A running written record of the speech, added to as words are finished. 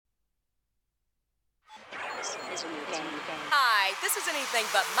Hi, this is Anything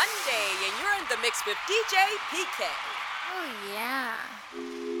But Monday, and you're in the mix with DJ Peekay. Oh, yeah.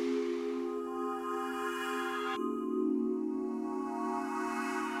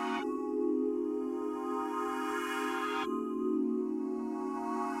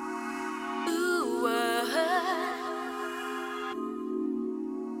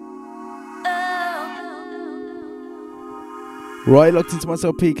 Right, locked into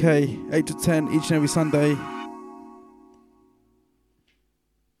myself, PK, 8 to 10 each and every Sunday.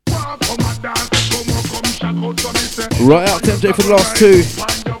 Right out to MJ for the last two.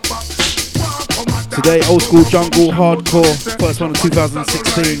 Today, old school jungle, hardcore, first one in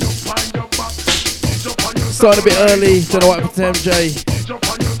 2016. Started a bit early, don't know what happened to MJ.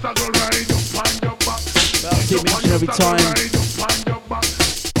 But I'll see him each and every time.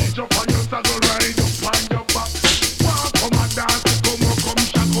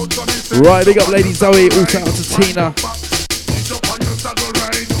 Right, big up Lady Zoe, also out to Tina.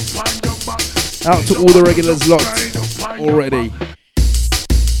 Out to all the regulars locked already.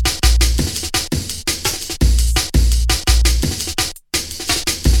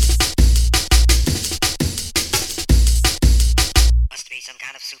 Must be some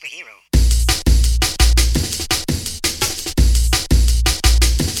kind of superhero.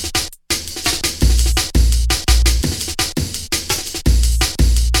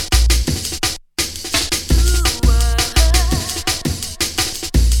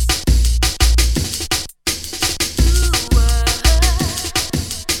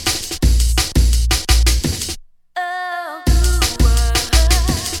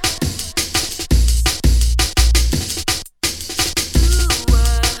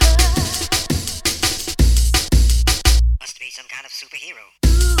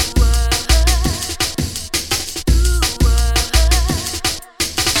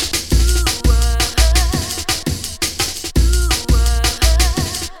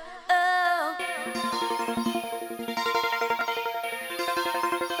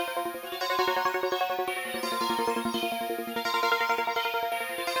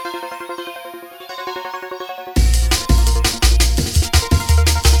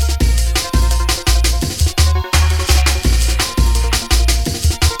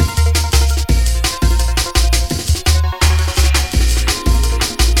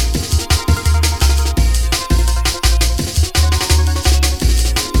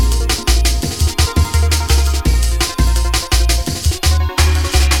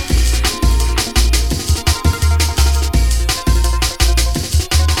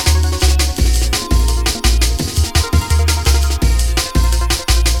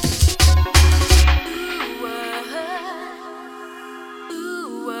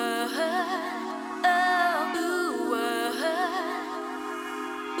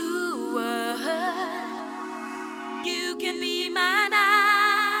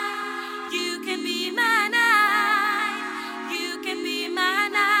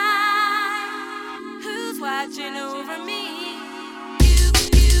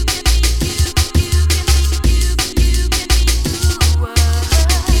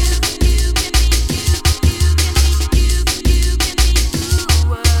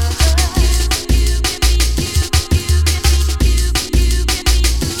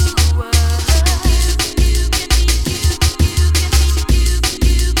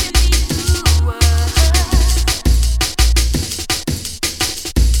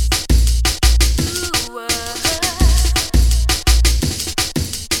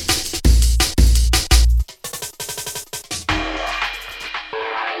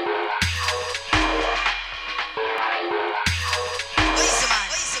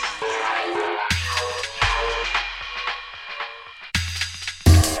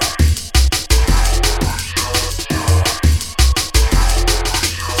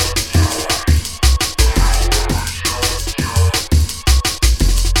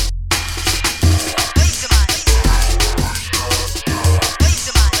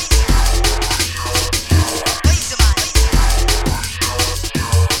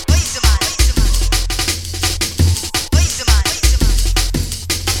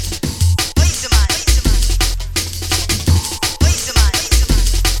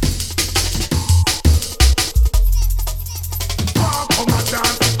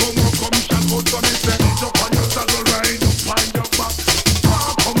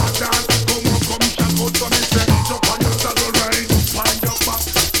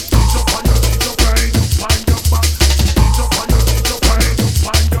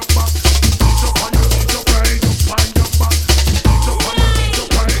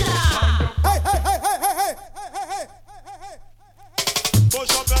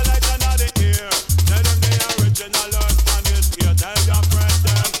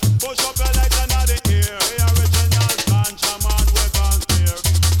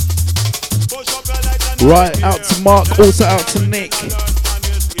 Right, out to Mark, also out to Nick.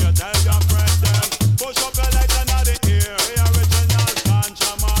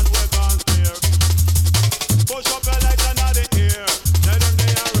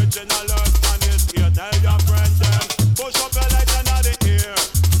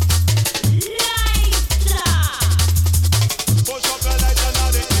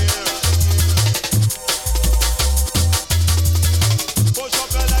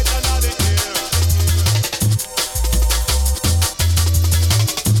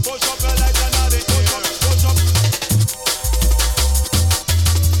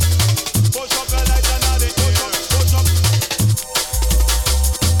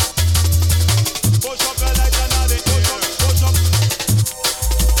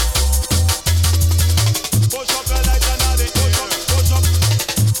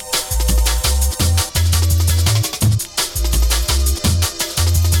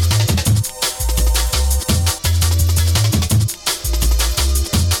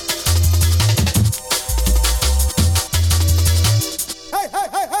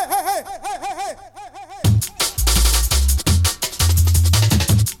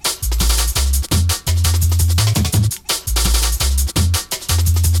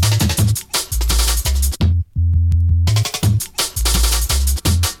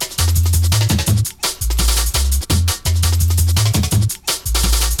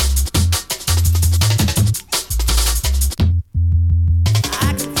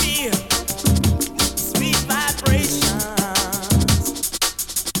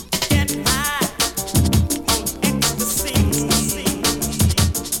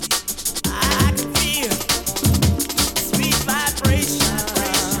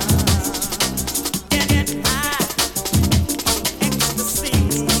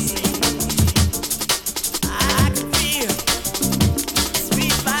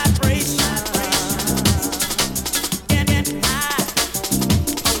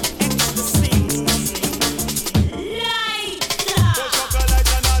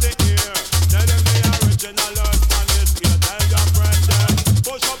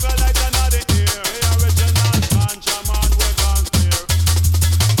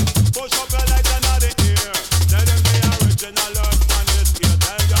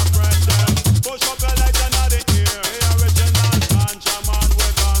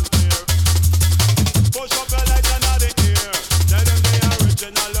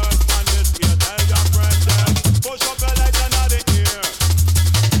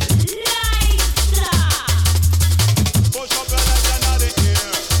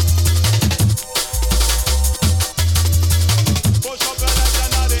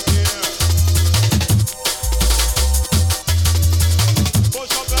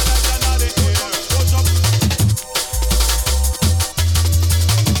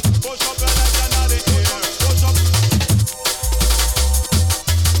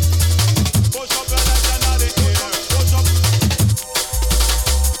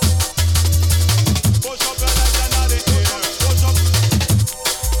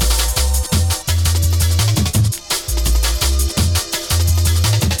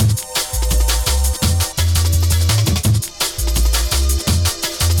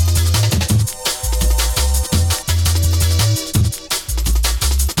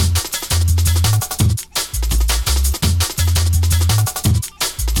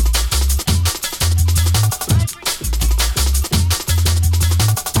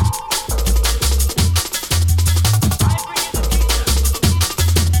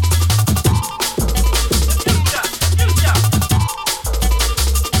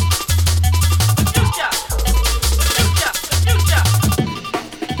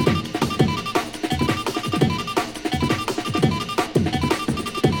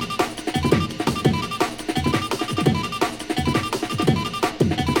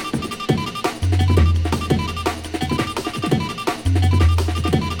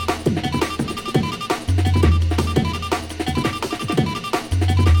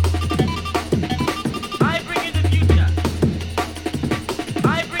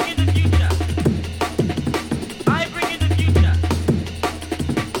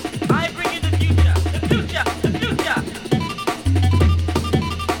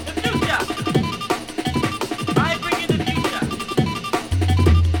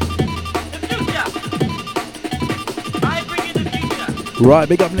 Right,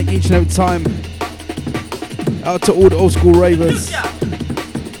 big up Nick each and every time. Out to all the old school ravers.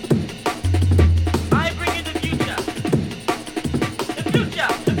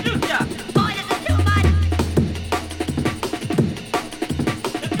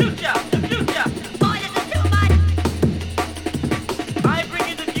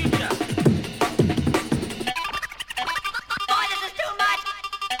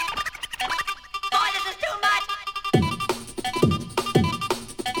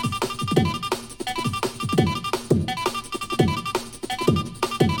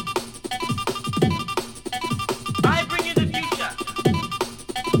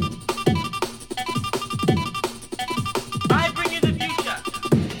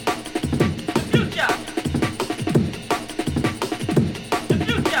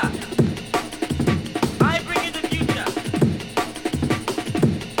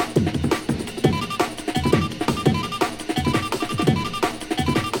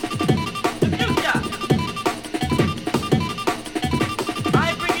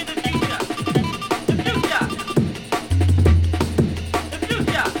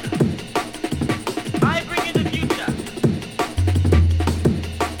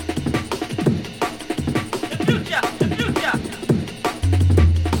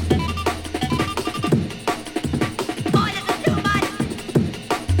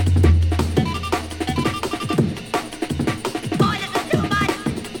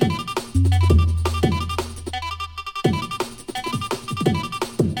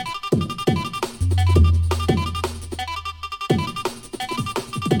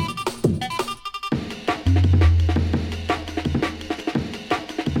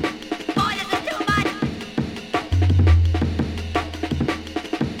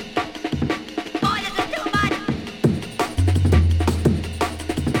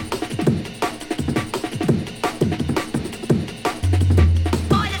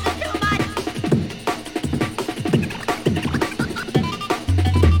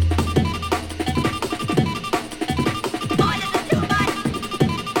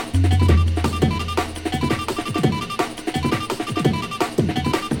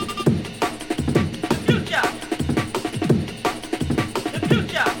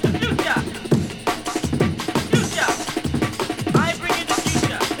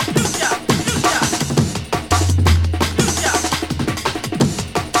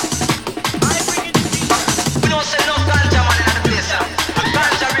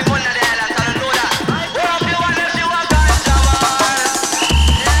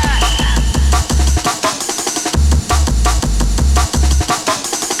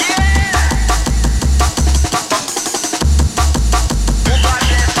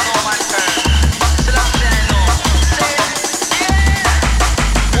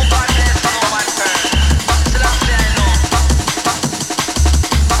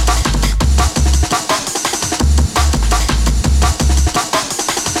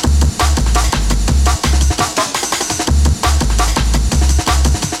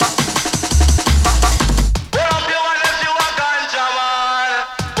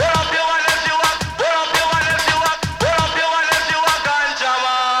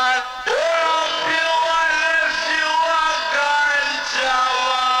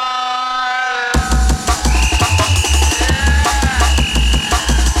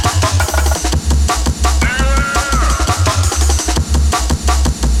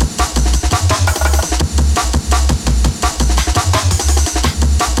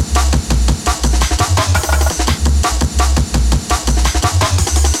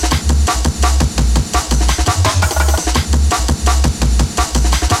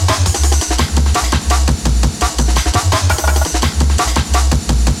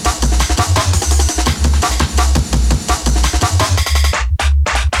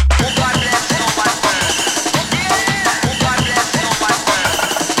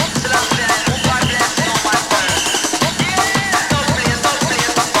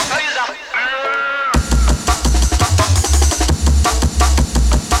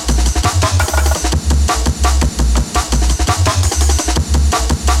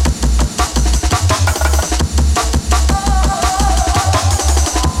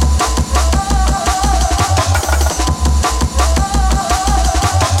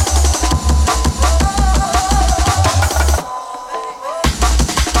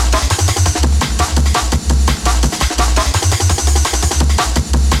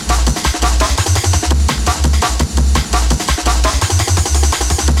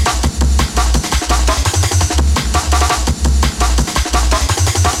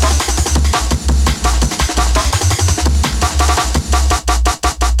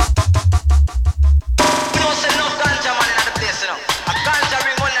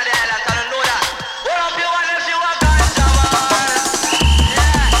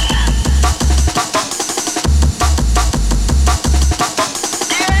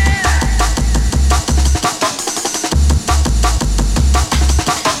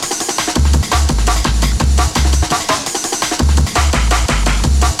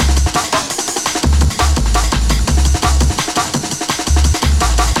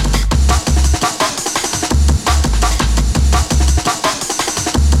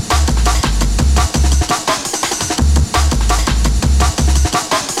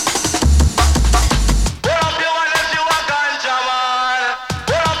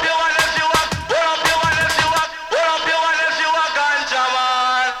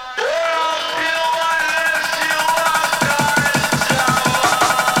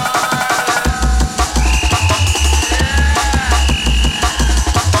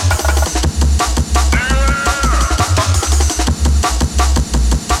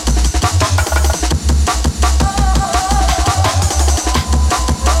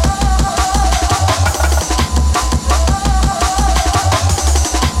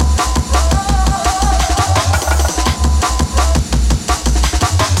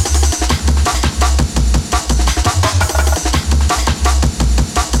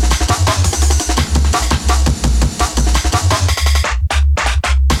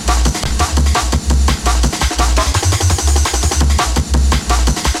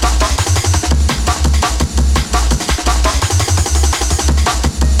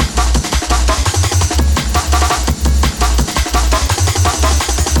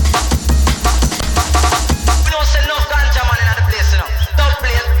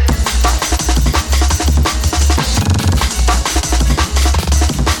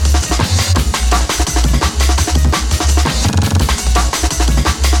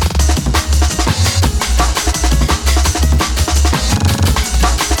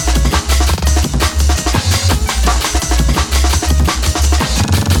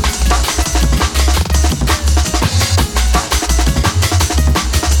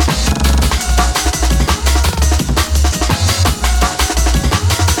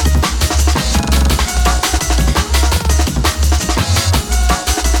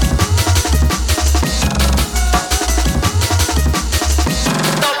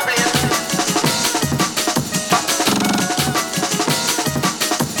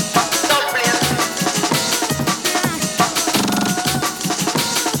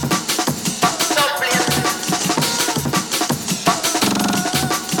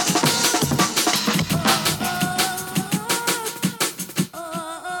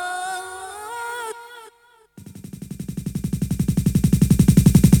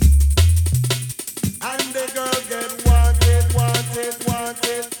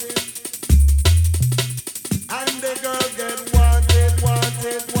 And the girl get wanted,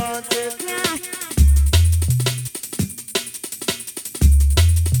 wanted, wanted.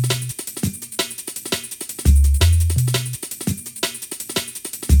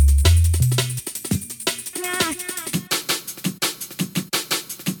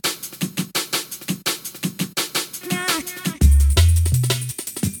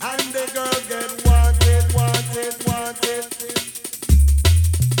 And the girl get wanted, wanted, wanted.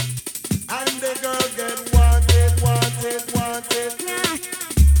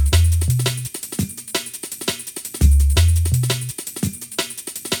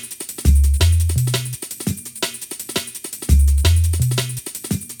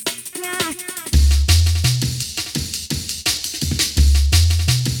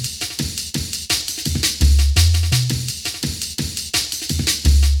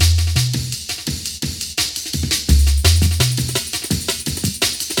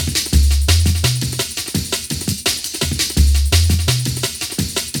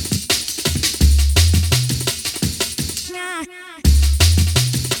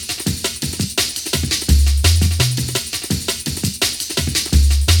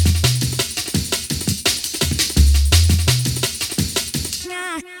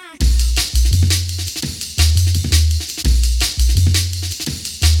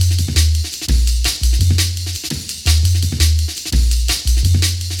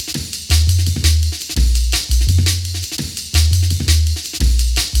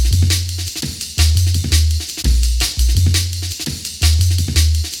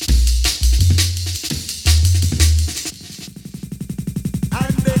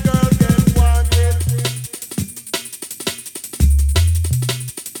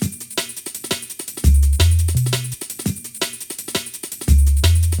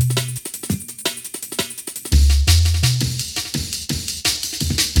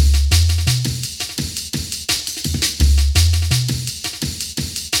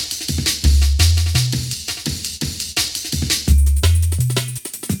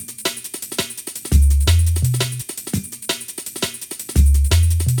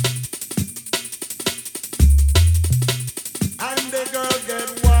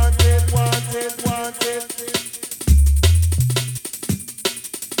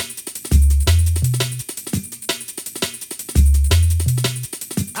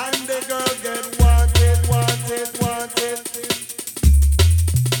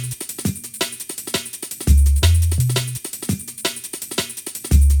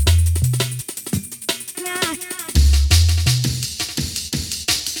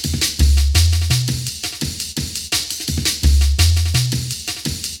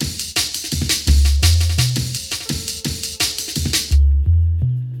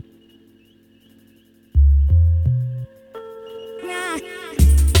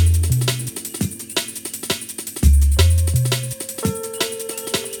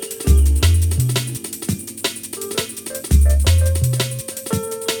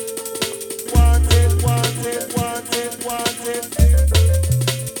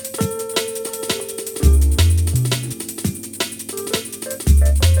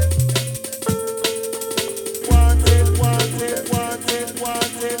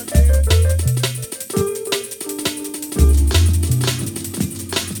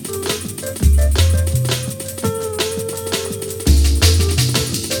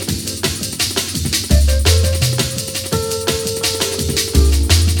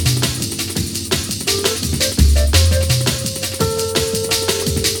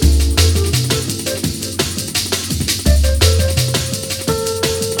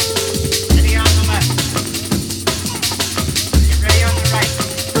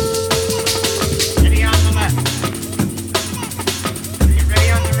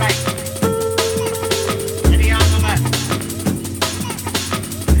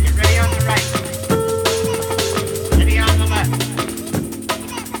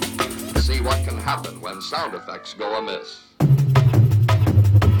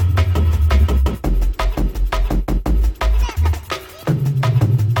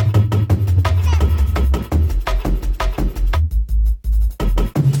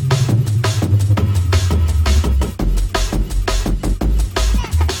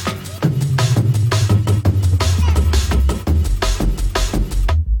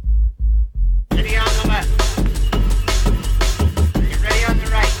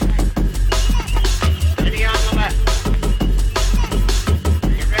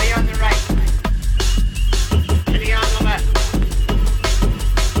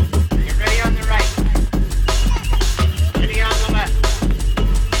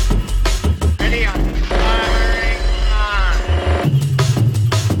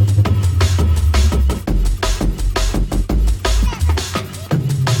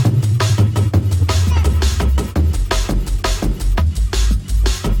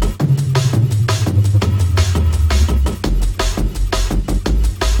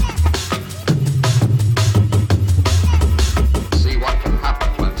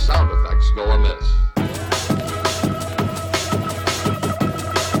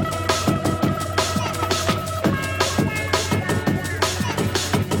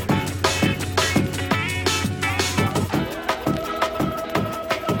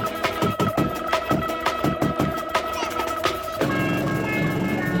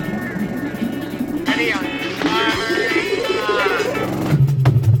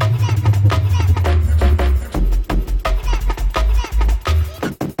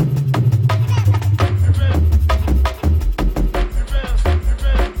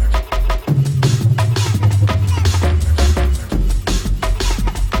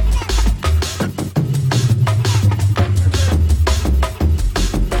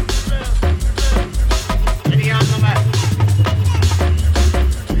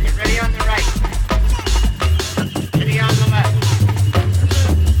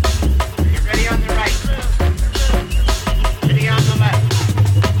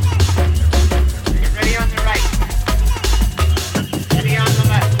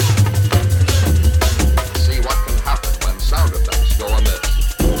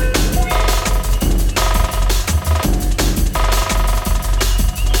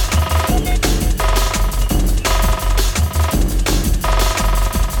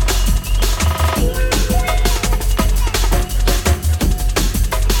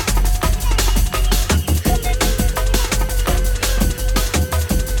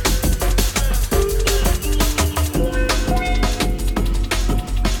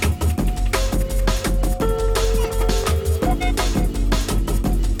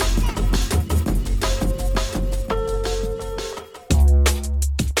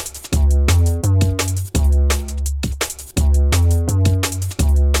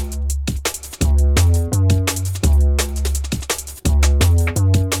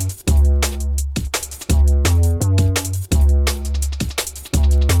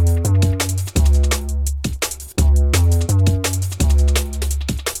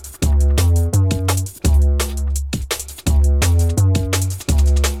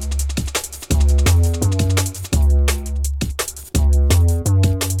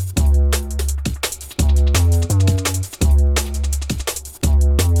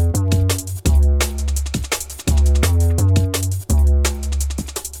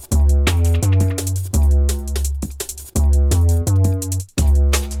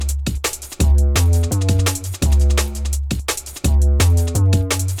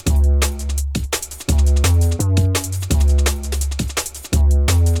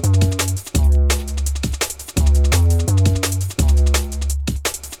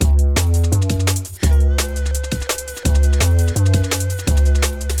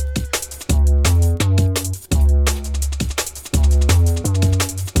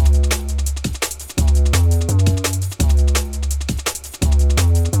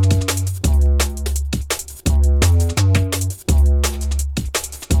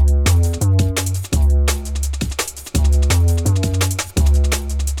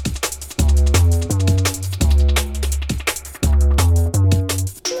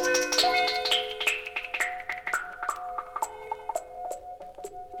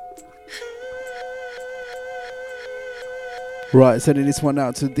 Right, sending this one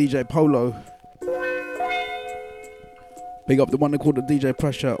out to DJ Polo. Big up the one that called the DJ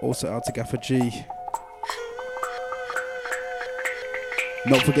Pressure. Also out to Gaffer G.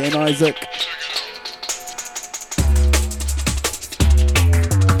 Not forgetting Isaac.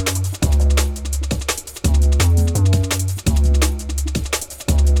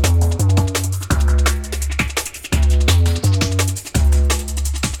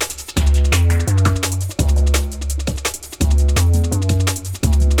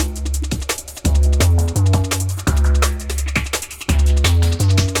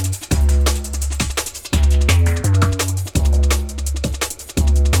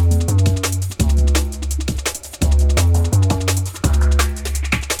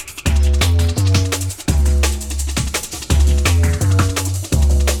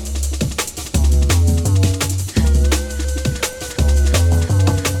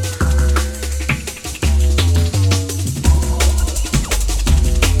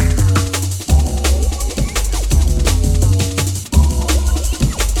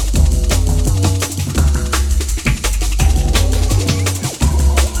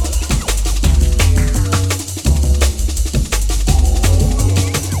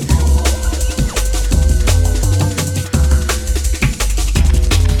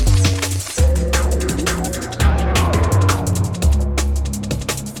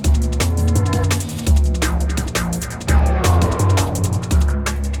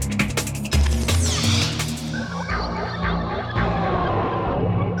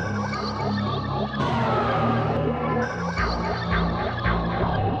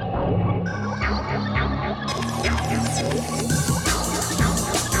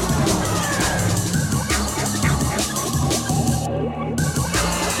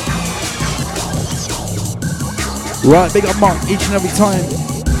 Right, big up Mark each and every time.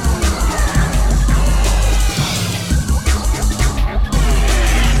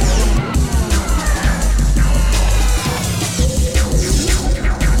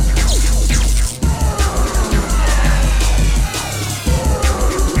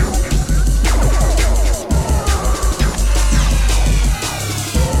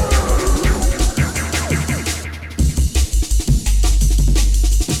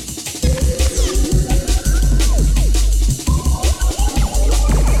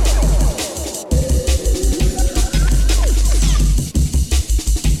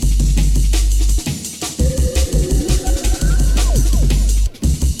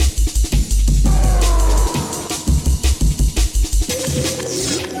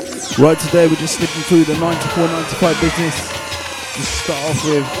 Right, today we're just slipping through the 94, 95 business. Just start off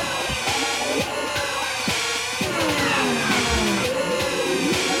with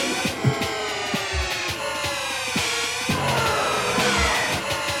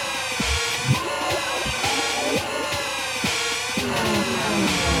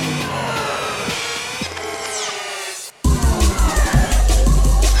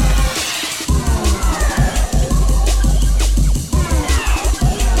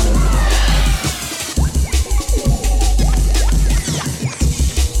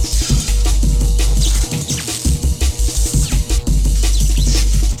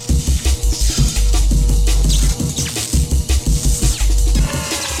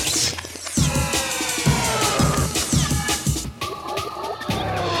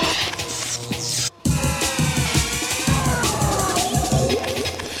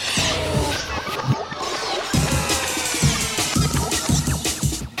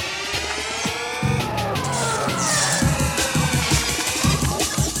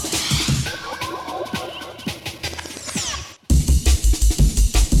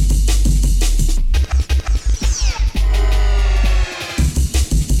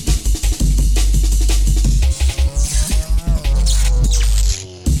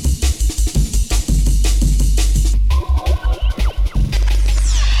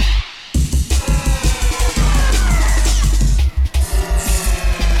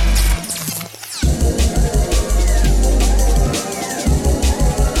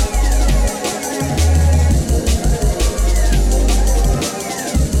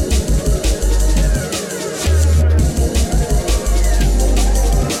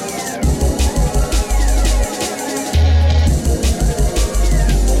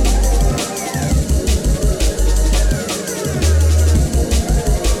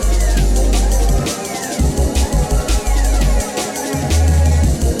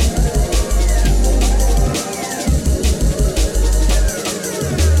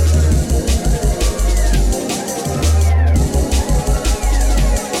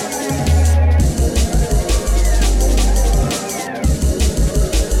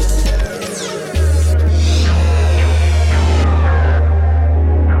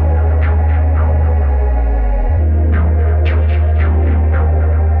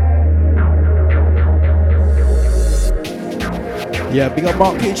Yeah, big up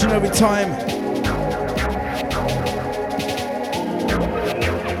Mark each and every time.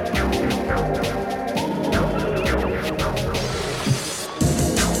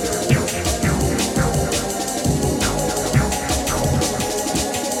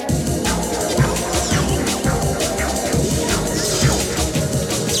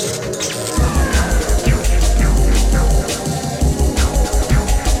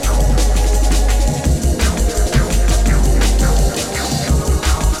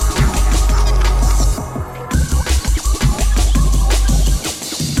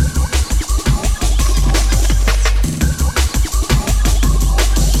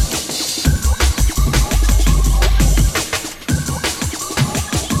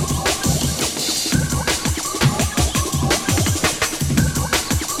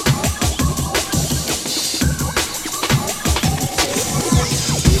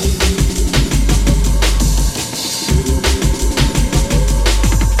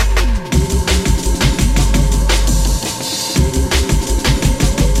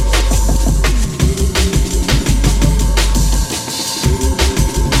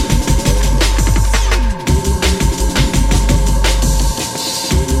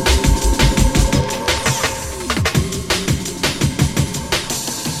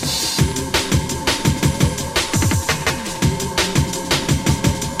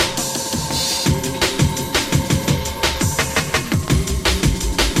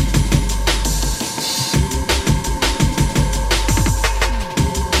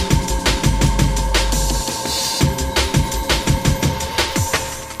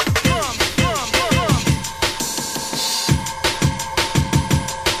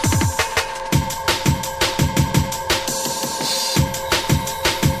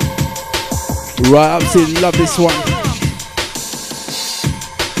 Right, absolutely love this one.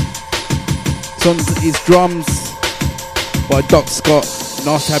 This one is Drums by Doc Scott,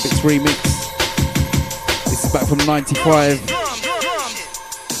 Nasty Habits remix. This is back from '95.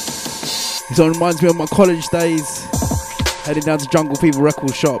 This one reminds me of my college days, heading down to Jungle Fever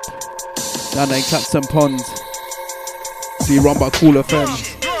Record Shop, down there in Clapton Pond. So you run by Cool FM.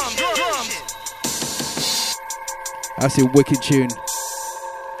 That's a wicked tune.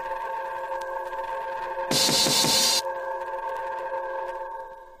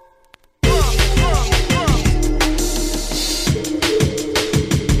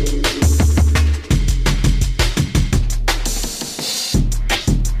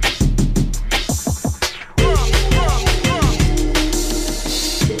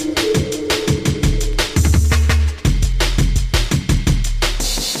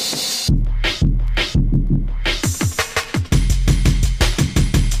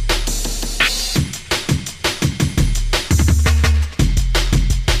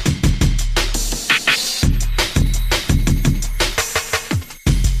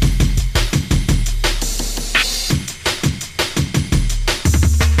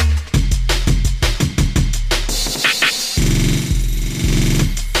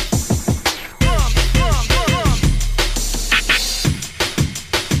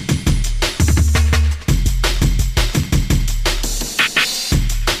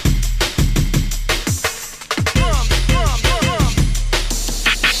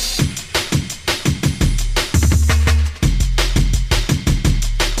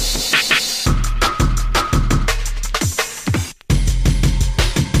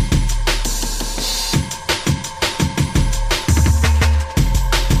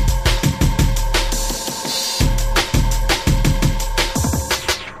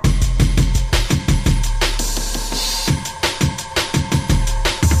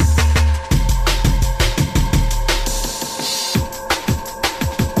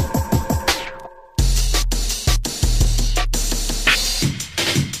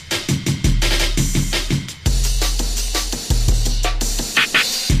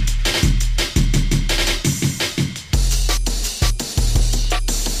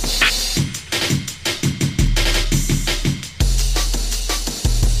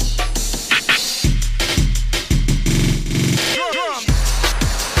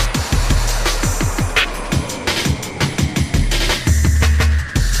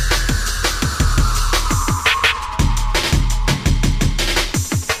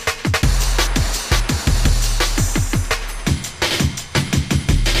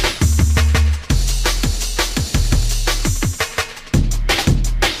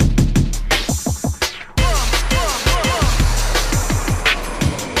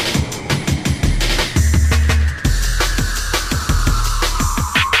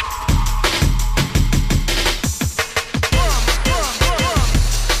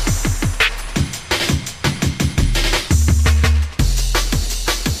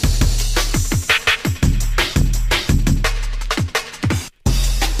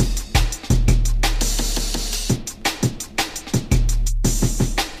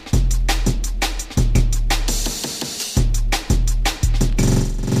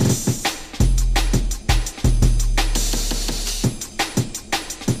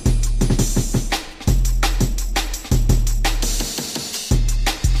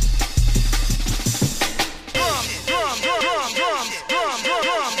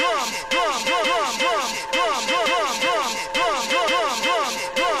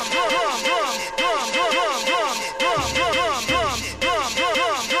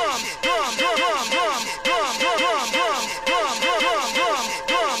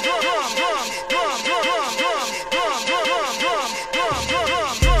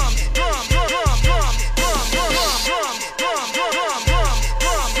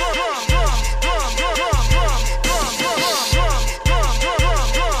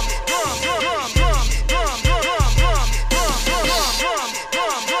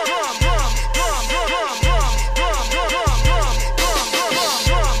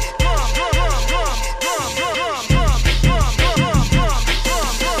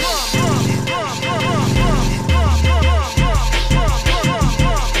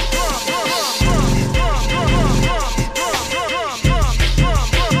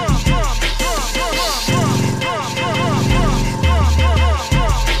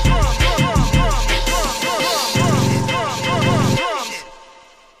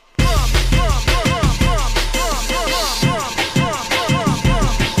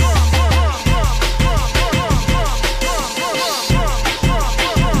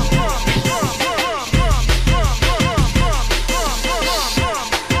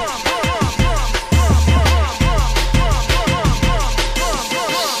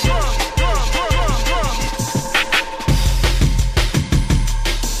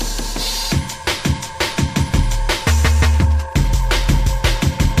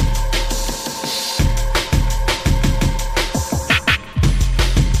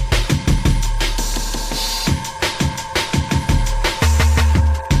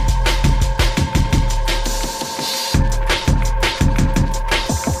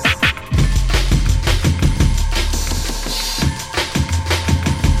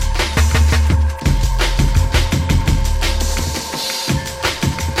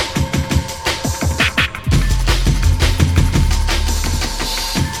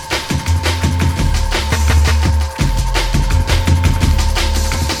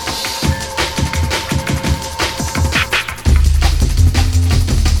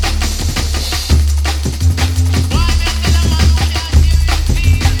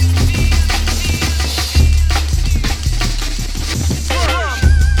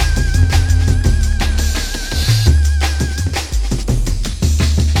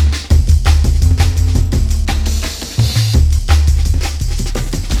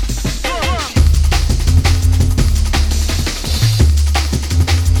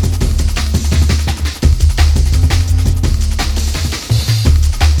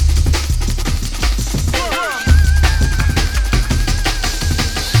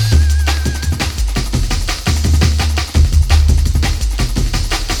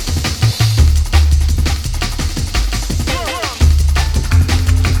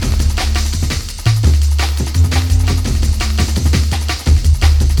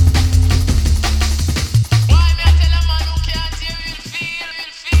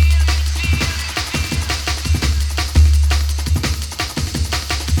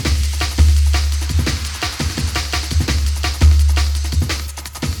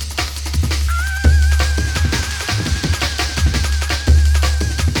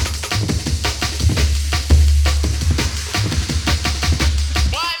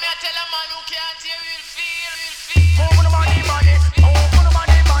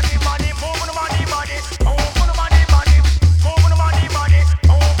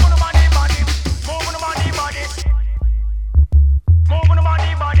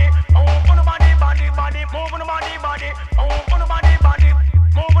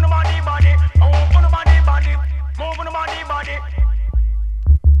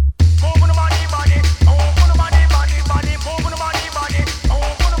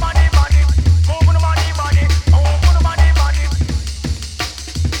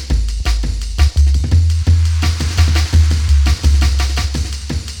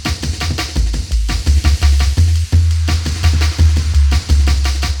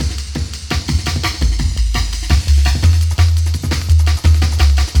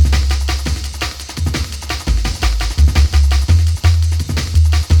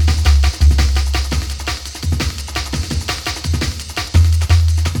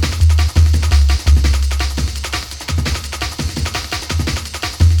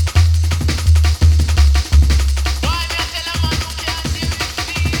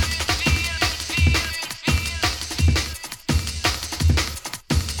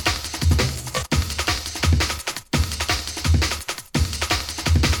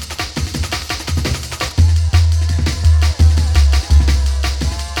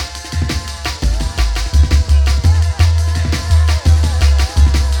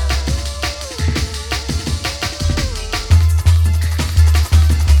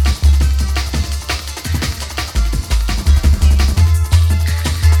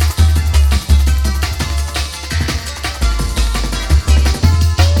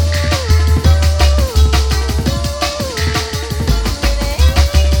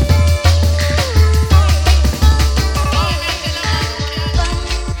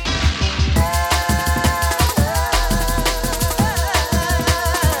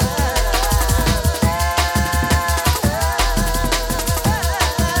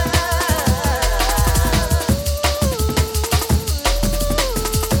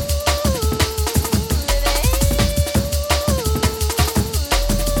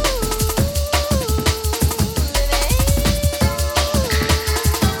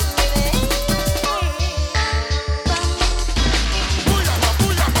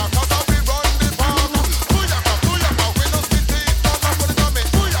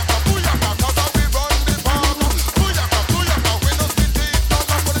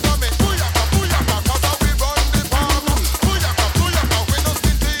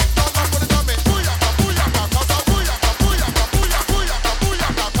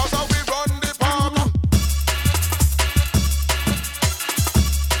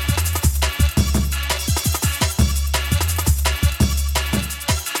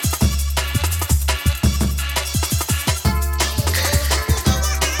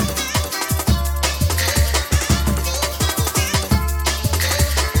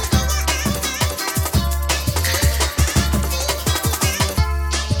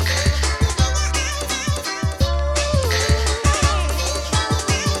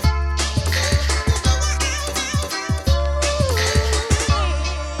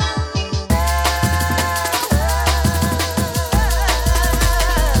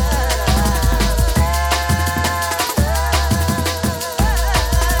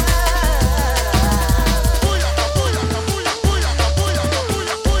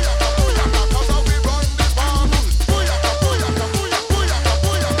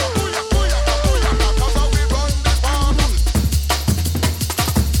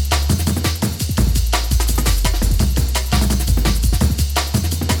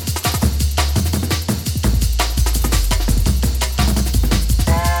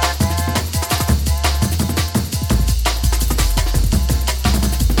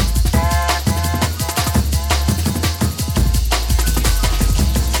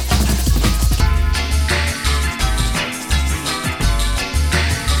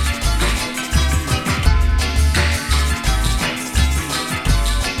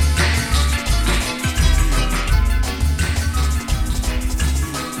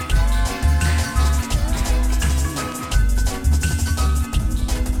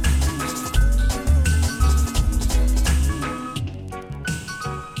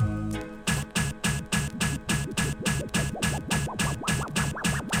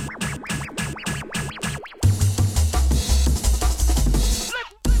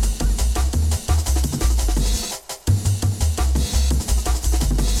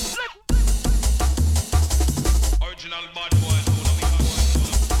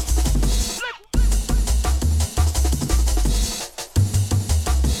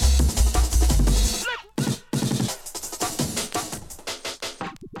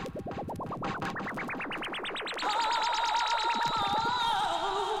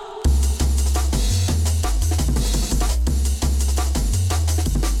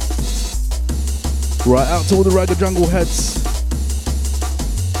 Right, out to all the Ragga Jungle heads.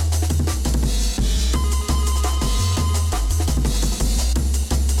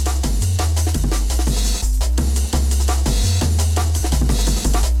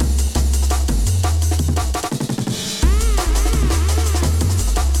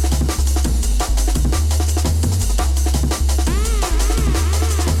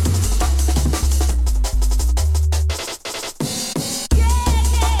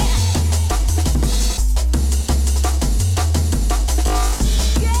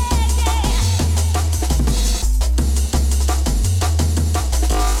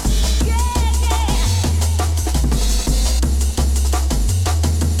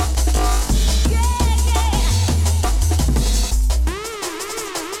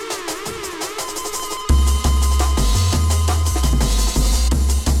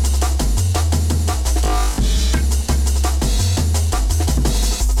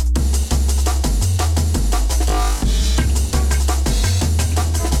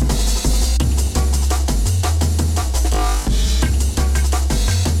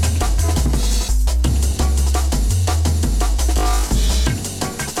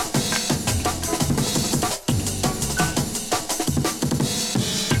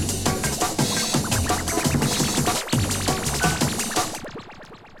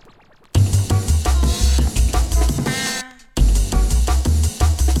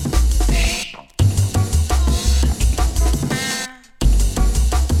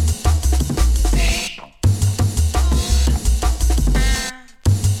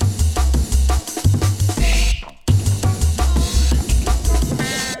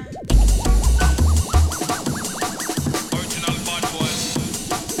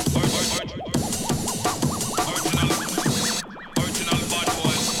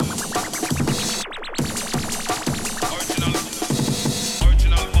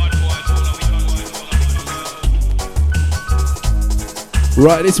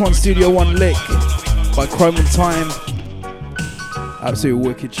 Right, this one's Studio One Lick by Chrome and Time. Absolute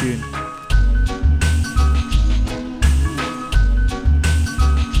wicked tune.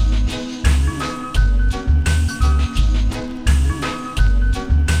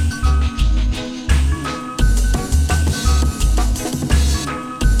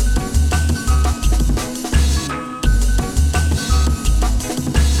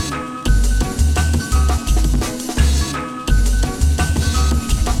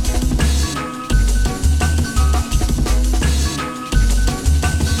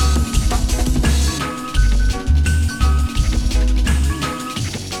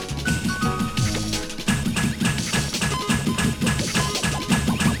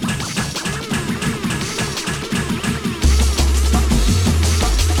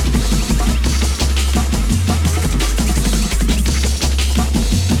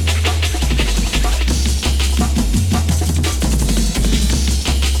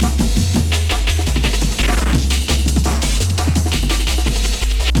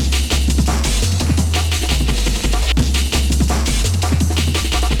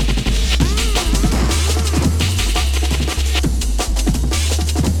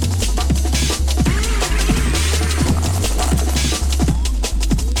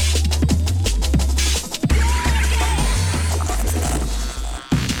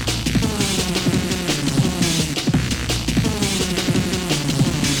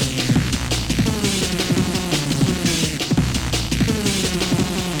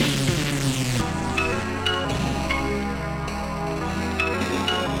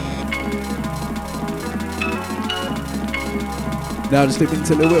 Now just slipping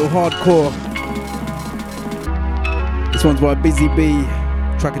into a little hardcore. This one's by Busy B,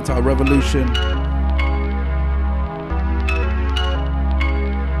 track entitled Revolution.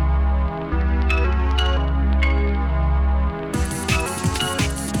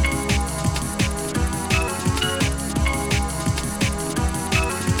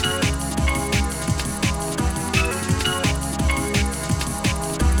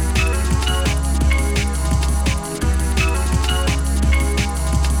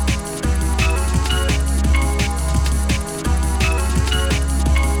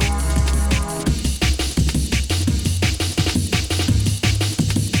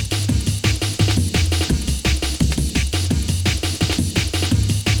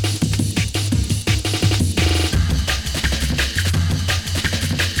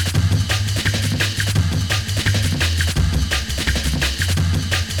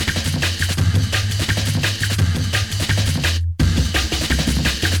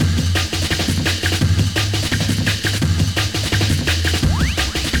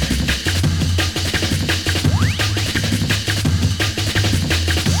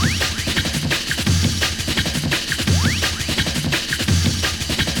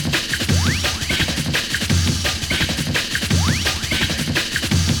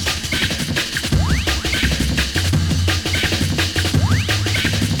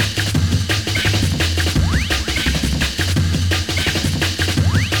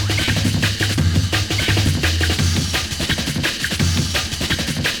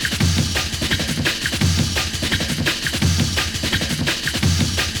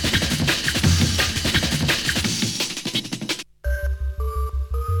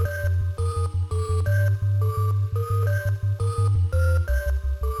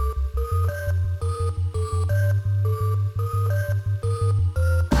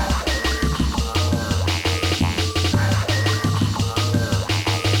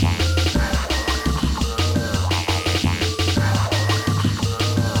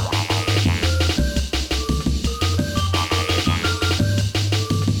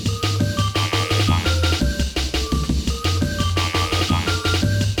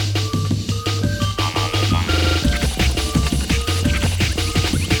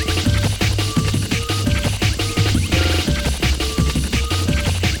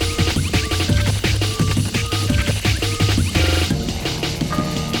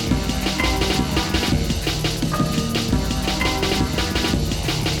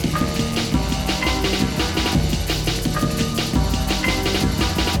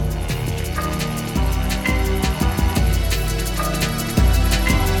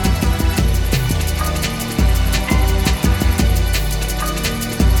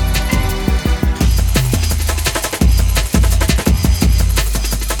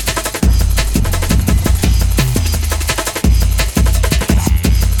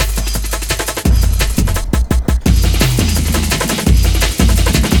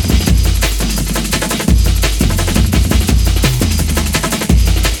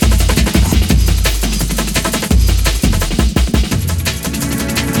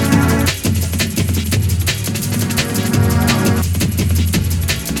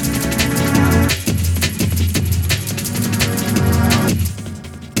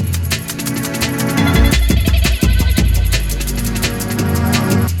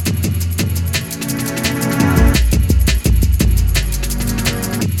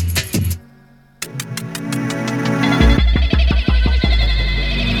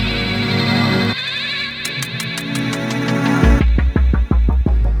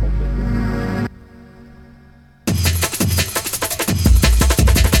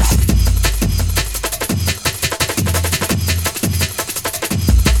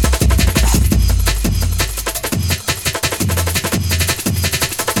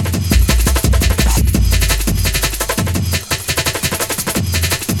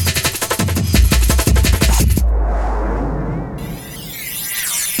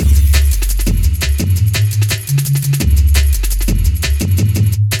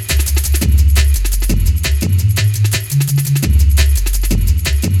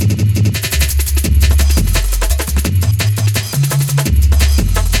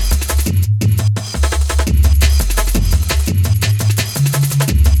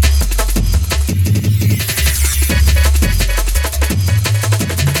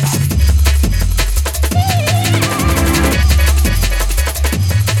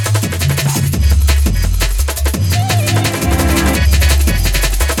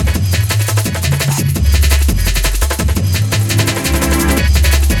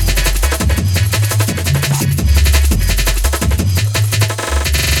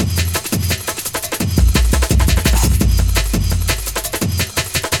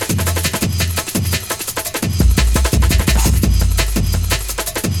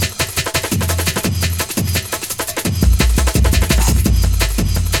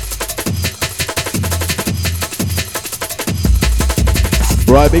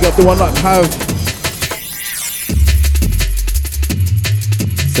 Right, big up the one like Pav.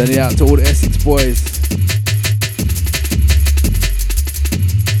 Sending out to all the Essex boys.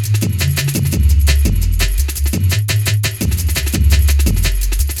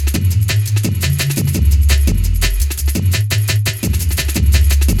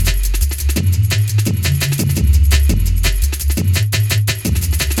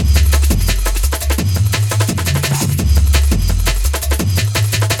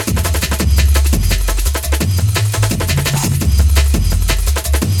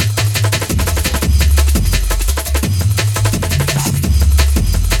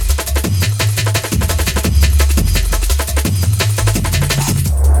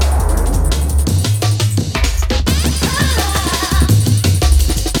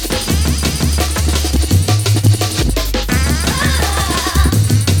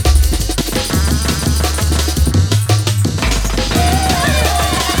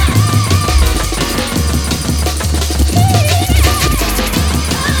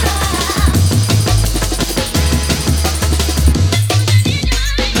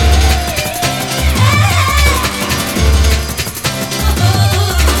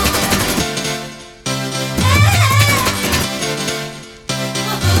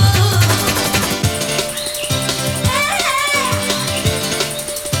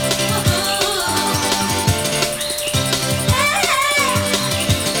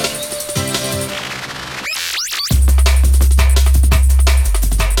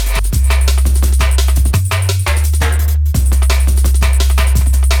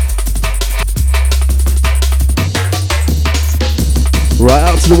 Right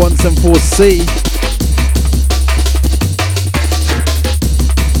out to the 174C.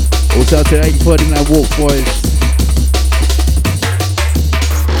 Also out to the 839 Walk boys.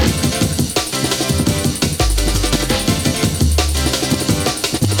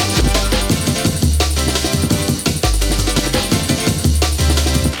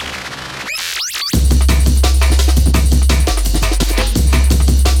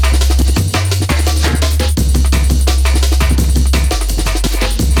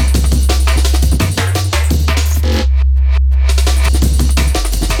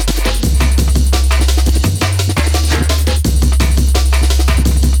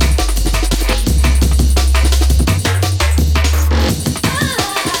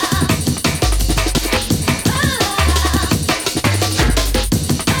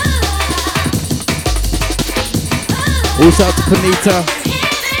 Also out to Panita.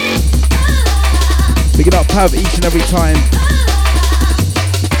 Picking up Pav each and every time.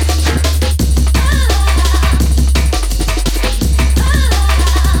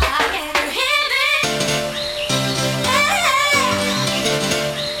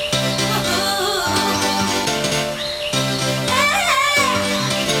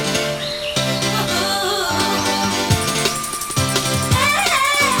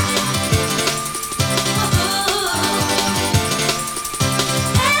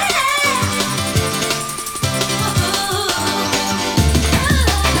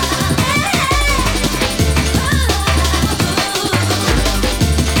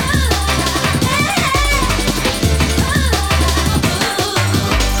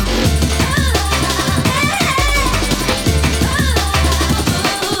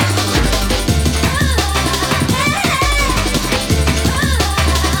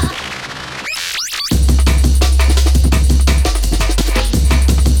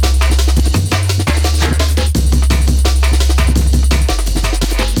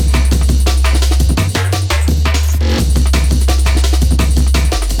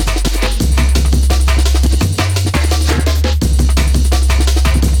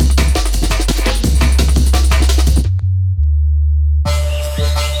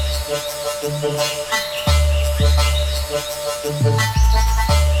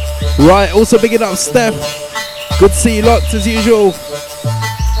 Right, also bigging up Steph. Good to see you locked as usual.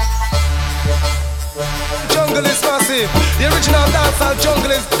 Jungle is massive. The original dancehall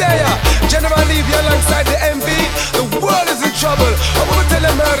jungle is there. General Levy alongside the MV. The world is in trouble. I will tell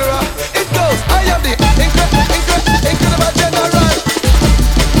a murderer. It goes. I am the incredible general.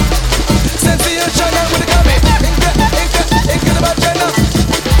 Sensation with the gummy. Incredible general.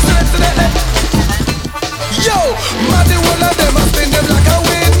 Yo, Matty, one of them. I spin them like a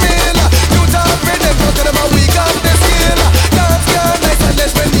windmill. You talk with them, talk to them a week of the skill. Dance girl, nice and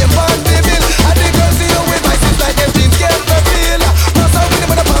let's spend the fun the bill. And the girls see you with my sis like everything's get the feel. Pass out with them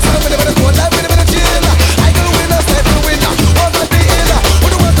and pass out with them and go live with them and chill. I go winner, step to winner, one of the illa.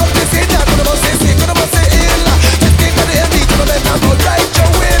 Who the work of this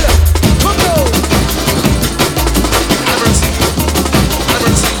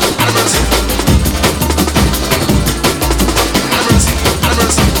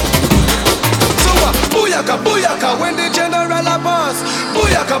Booyaka, booyaka, when the general a pass.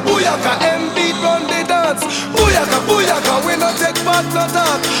 Booyaka, booyaka, M-beat run the dance. Booyaka, booyaka, we no take part, no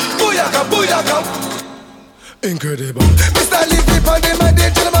talk. Booyaka, booyaka. Incredible. Mr. Leaf, keep on the man, the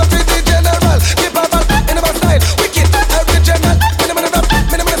gentleman, fit the general. Keep on back, in my style, wicked, original. Minimum rap,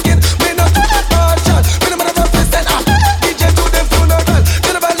 minimum skin, minimum partial, minimum rap, fist and up. DJ to them funeral,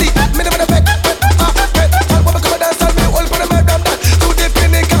 general lead, minimum effect, all what come dance, all me, all put them around that. To the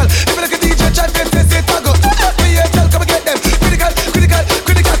pinnacle, if you look at DJ, chat, then say, say, tago. We tell, come and get them. Critical, critical,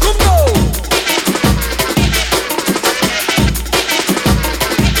 critical, come now.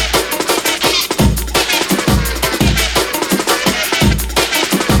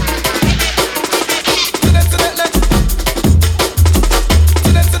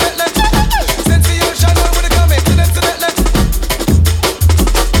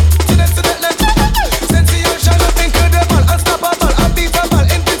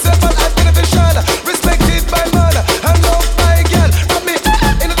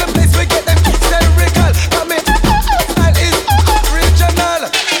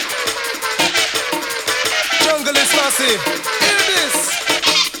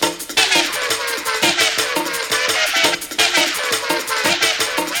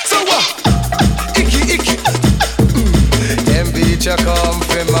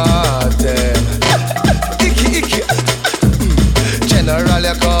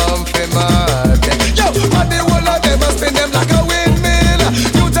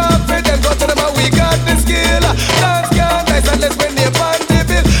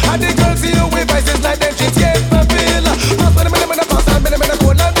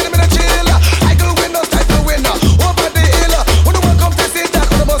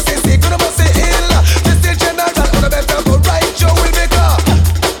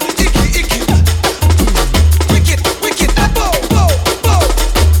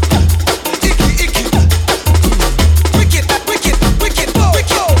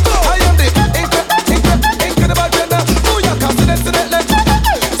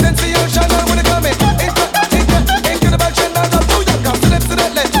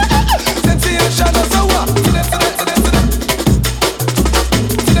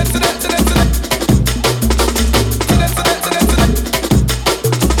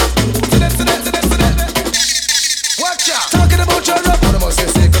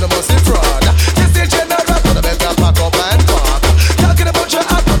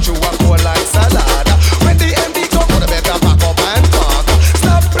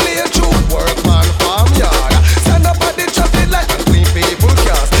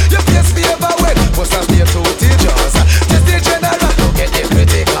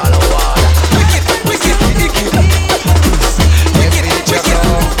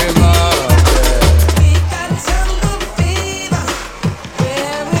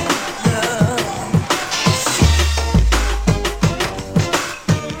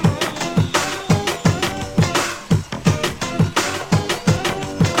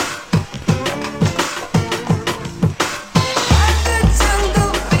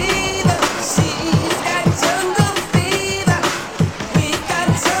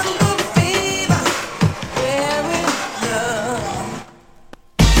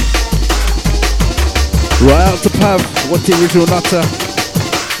 Right out to Pav, what's the original nutter?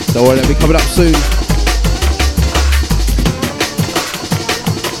 Don't worry, that'll be coming up soon.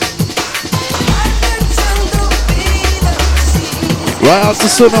 Right out to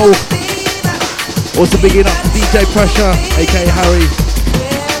Sunil, also bigging up DJ Pressure, aka Harry.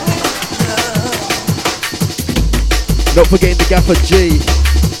 Not forgetting the Gaffer G.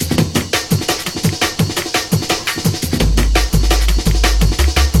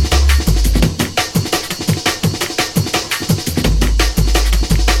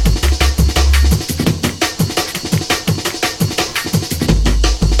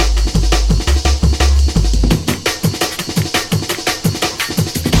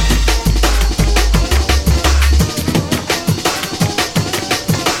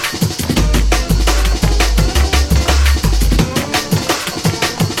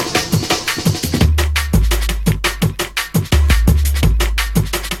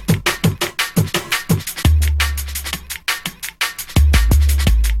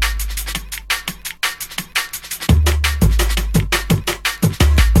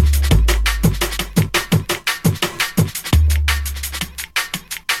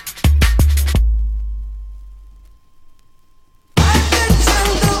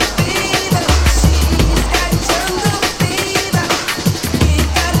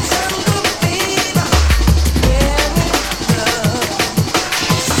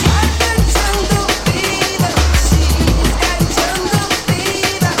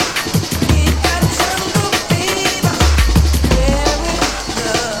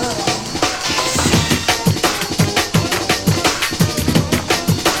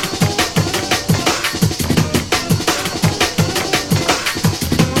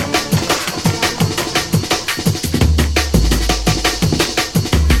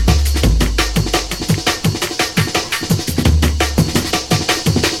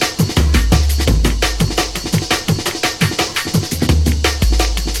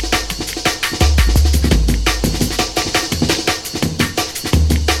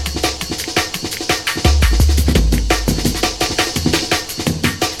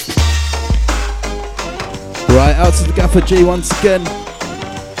 out for G once again.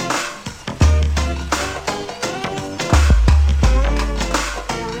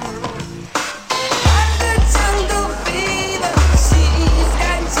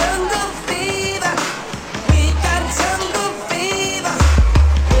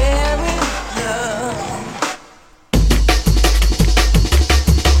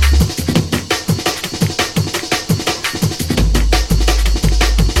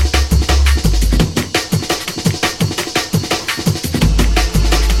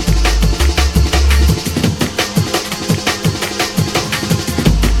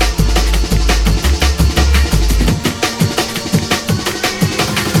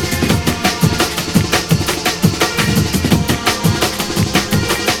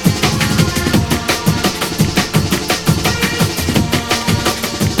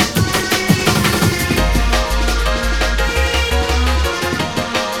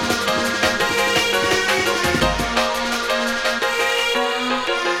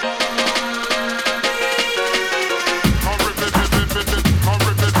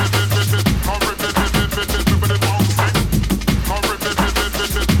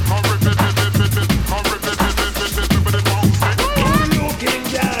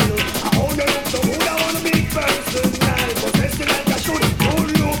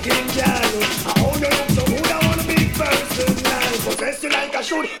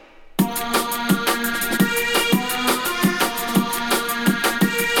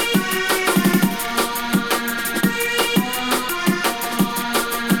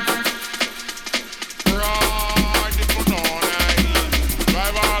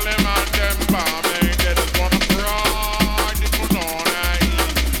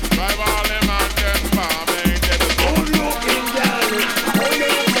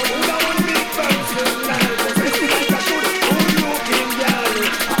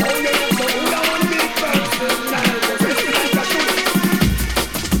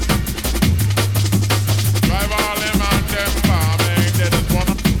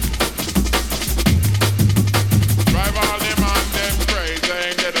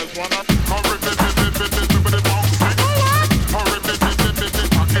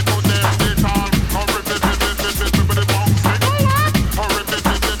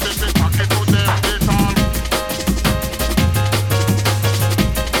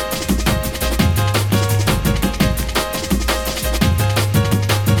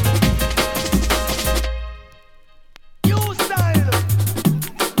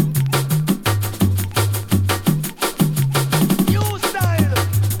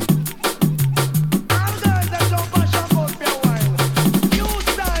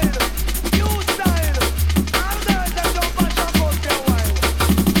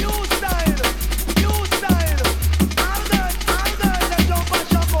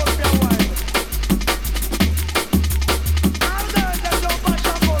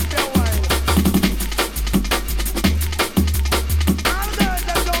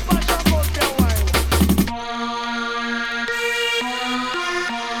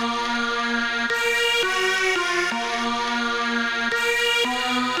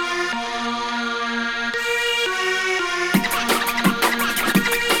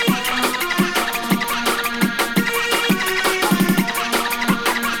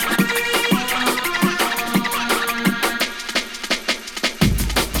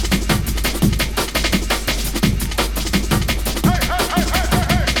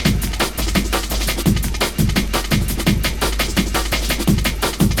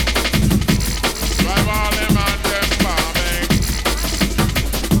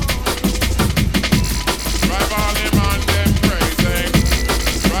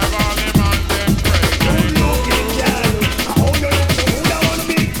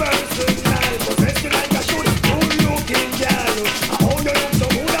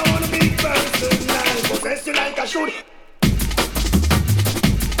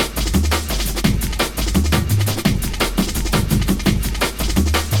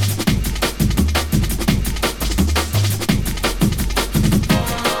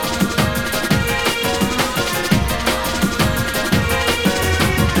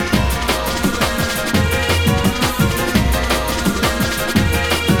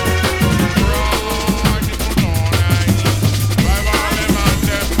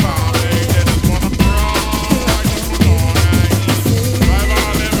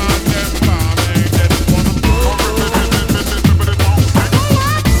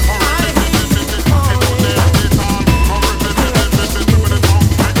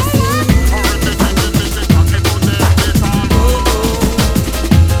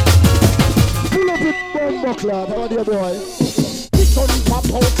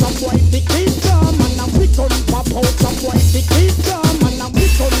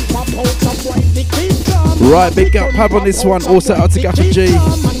 Right, big up Pab on this one. Also out to Gaffer G.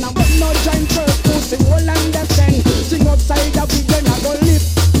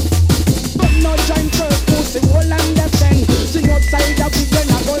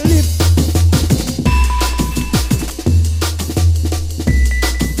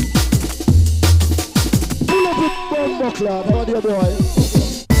 Club, how do you boy?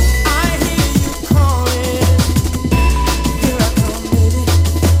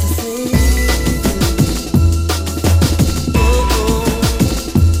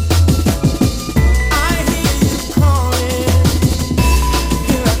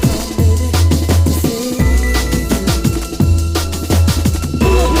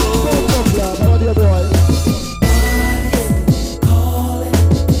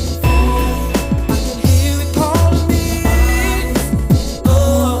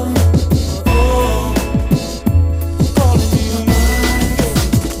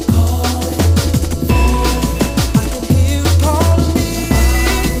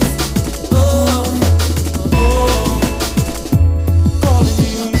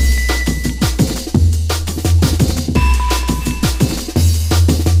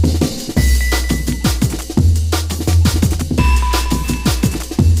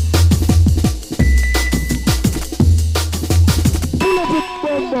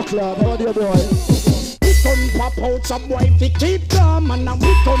 Club, how do you boy? We come pop out some boy to keep calm, and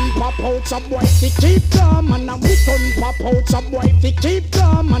we come pop out some boy to keep calm, and we come pop out some boy to keep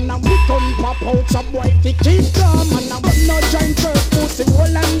calm, and we come pop out some boy to keep calm, and I'm not trying to pussy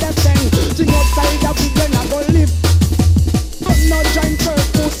all understand. Sing outside of we gonna go live. I'm not trying to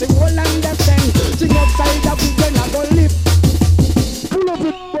pussy all understand. Sing outside of we gonna go live. Pull up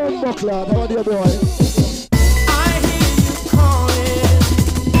with Bombo Club, how do you boy?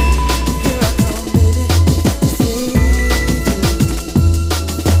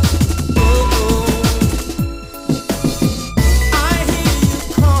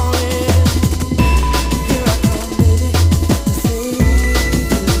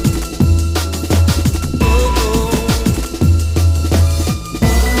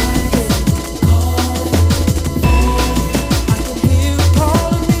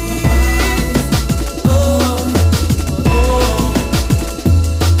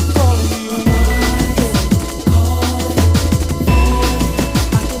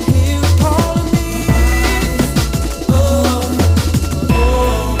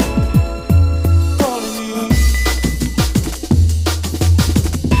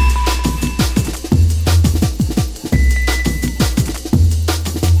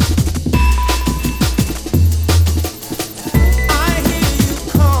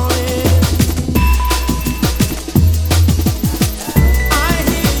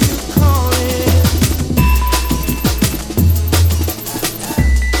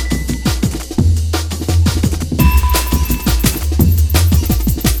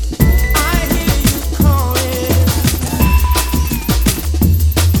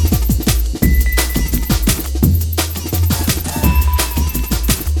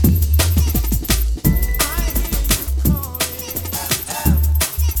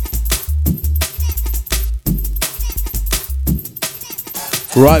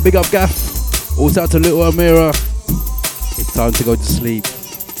 Right, big up Gaff. Also out to Little Amira. It's time to go to sleep.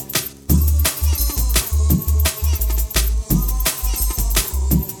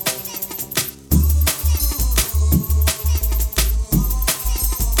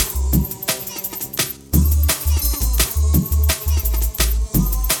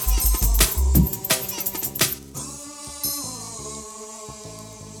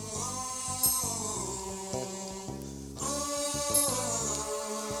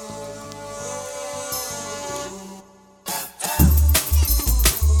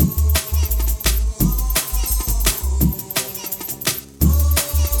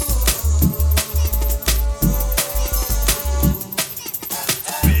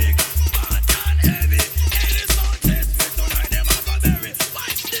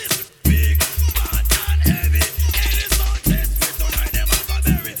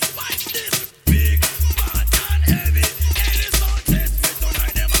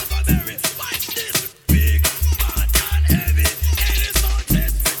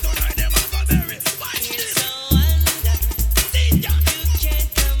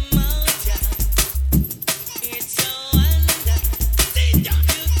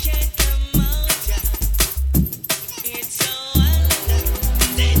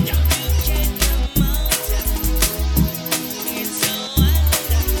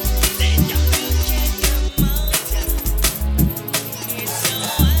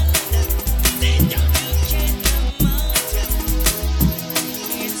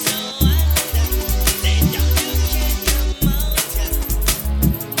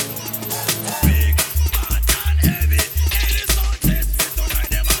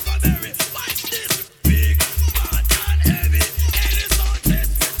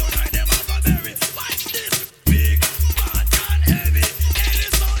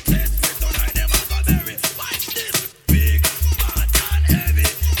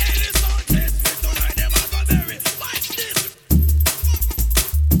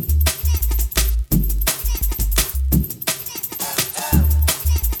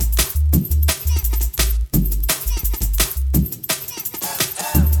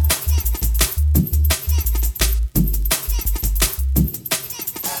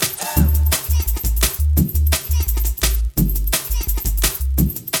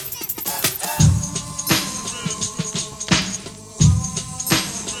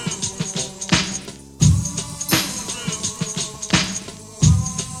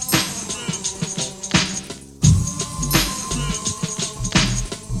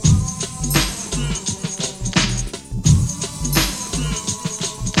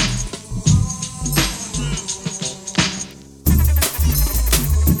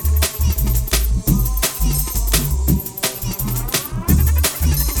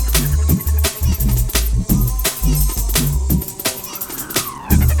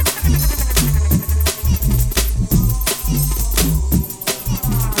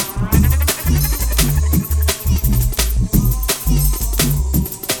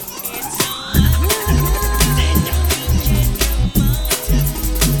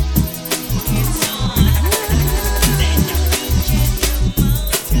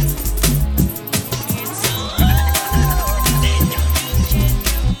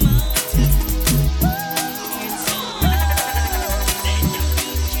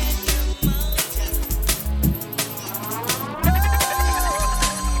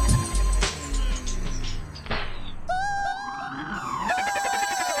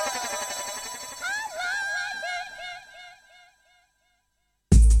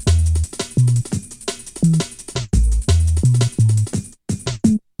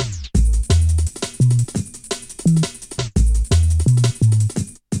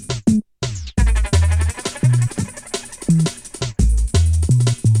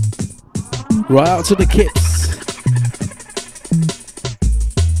 Right out to the Kips.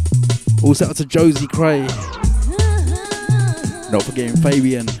 Also out to Josie Cray. Not forgetting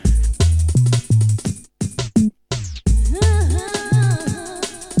Fabian.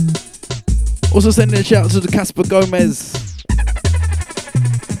 Also sending a shout out to the Casper Gomez.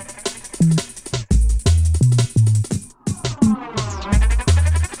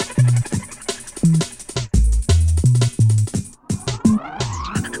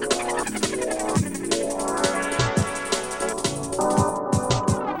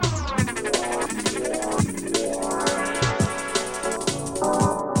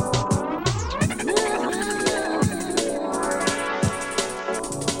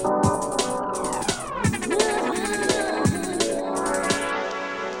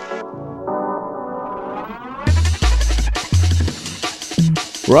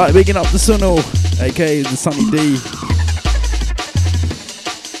 Right, bigging up the Sunil, aka the Sunny D.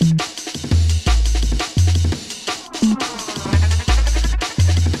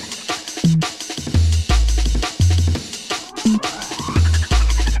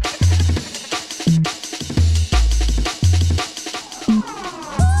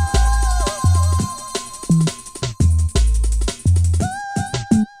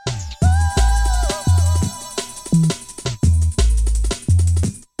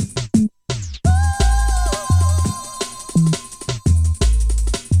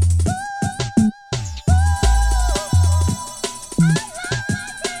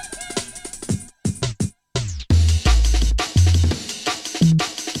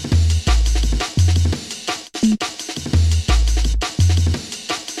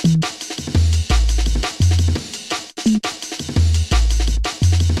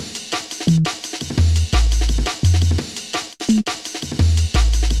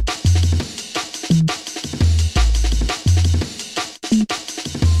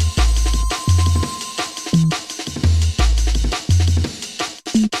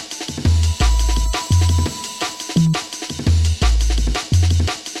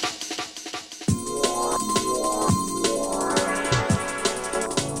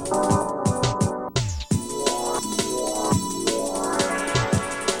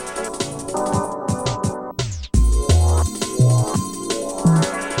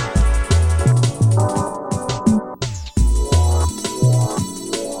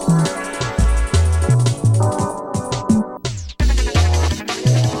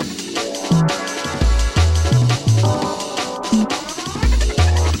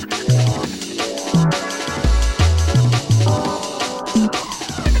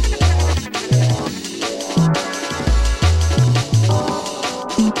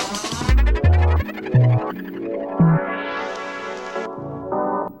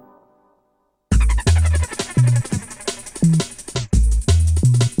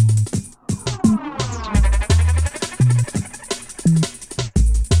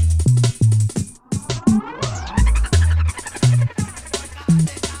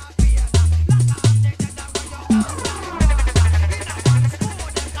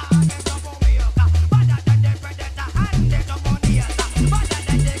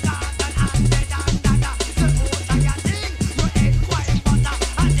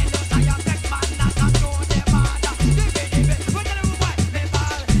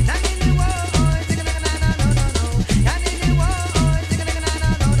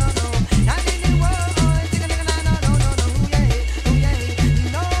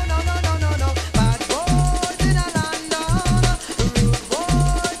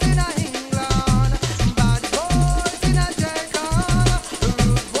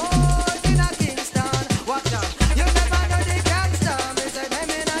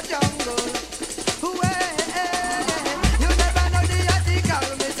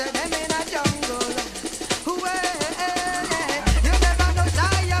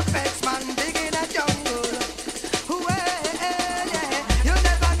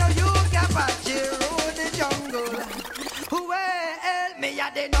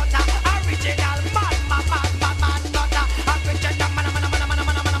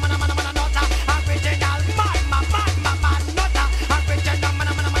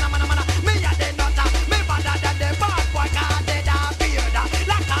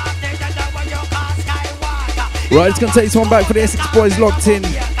 Right, it's going to take this one back for the Essex boys locked in.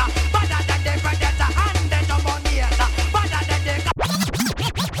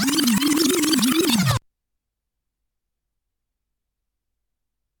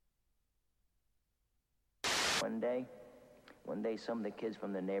 One day some of the kids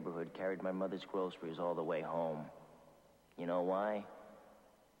from the neighborhood carried my mother's groceries all the way home. You know why?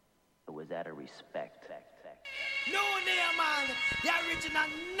 It was out of respect. No name, man. The original.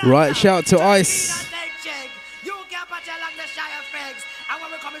 Right, shout out to Ice. You can't patch along the shy effects. And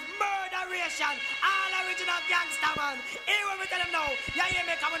when we come with murderation, all original gangster, man. Here when we tell them no. Yeah, you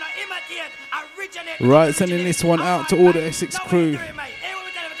may come and imitate, originate. Right, sending this one out to all the Essex crew.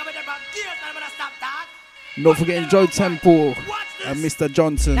 Not forgetting Joe Temple and Mr.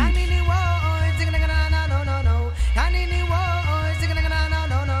 Johnson.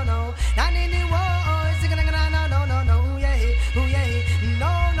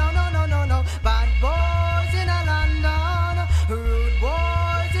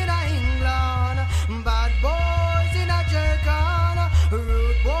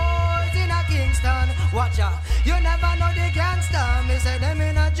 You never know the gangster, me say them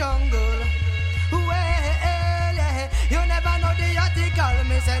in a jungle. Well, yeah. You never know the article,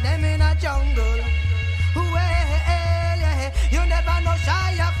 me say them in a jungle. Well, yeah. You never know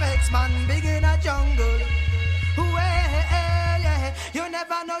shy effects, man, big in a jungle. Well, yeah. You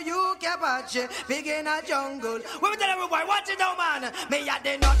never know you can watch it, big in a jungle. When we tell every boy, watch it now, man. Me a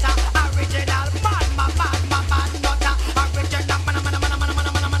the nutter, original man, nutter, original man, nutter, original man,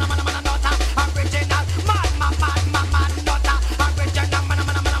 nutter, original man,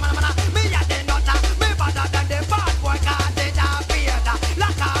 me a the nutter, me better than the bad boy, 'cause they just beard.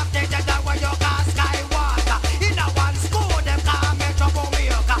 Lock off the jet where you call Skywalker. In a one school, them call me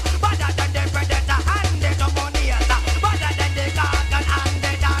troublemaker. Better than the predator and the dominator. Better than the garden and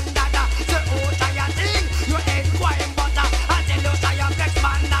the dandada. So who try a thing, you ain't quite butter. Until you say your next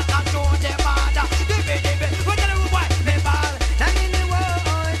man not control the border. Dibby, we tell you why, me ball. Down in the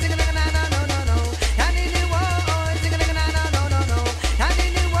world, sing like na na no no no. Down in the world, sing like na na no no no. Down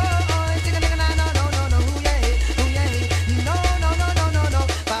in the world, sing like na na no no no. Yeah, no no no no no no.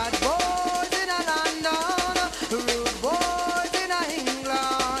 Bad boys in a London, rude boys in a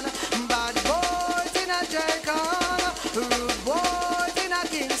England, bad boys in a Jamaica, rude boys in a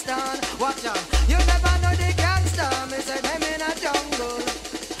Kingston. Watch out, you never know the gangster, me say them in a jungle.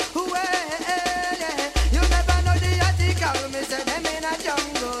 Well, yeah, you never know the article, me say them in a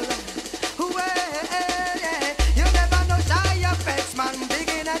jungle. Well, yeah, you never know shy effects, man, big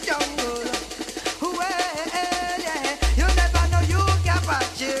in a jungle. Well, yeah, you never know you can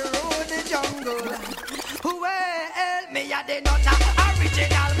patch it round the jungle. Well, me a the nutter,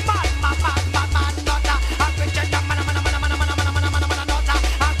 original man, nutter, original man, nutter, original man, nutter,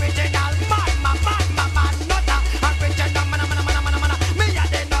 original man, me a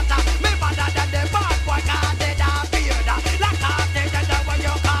the nutter, me better than the bad boy, 'cause they just beard. Lock off the jet where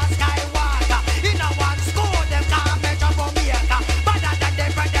you call Skywalker. In a one school, them call me troublemaker. Better than the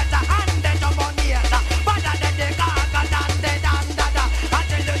predator and the dominator. Better than the garden and the dandada. I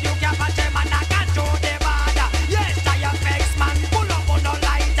tell you, you can't patch him and I can't throw the border. Yes, I am vex, man, pull up on no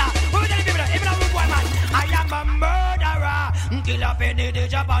lighter. We tell the people, even a rude boy, man, I am a murderer. Kill up any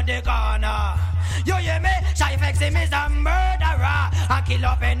job on the corner. You hear me? Shy vex him is a murderer. I kill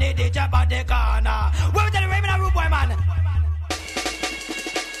up any job on the corner. We tell the even a rude boy, man.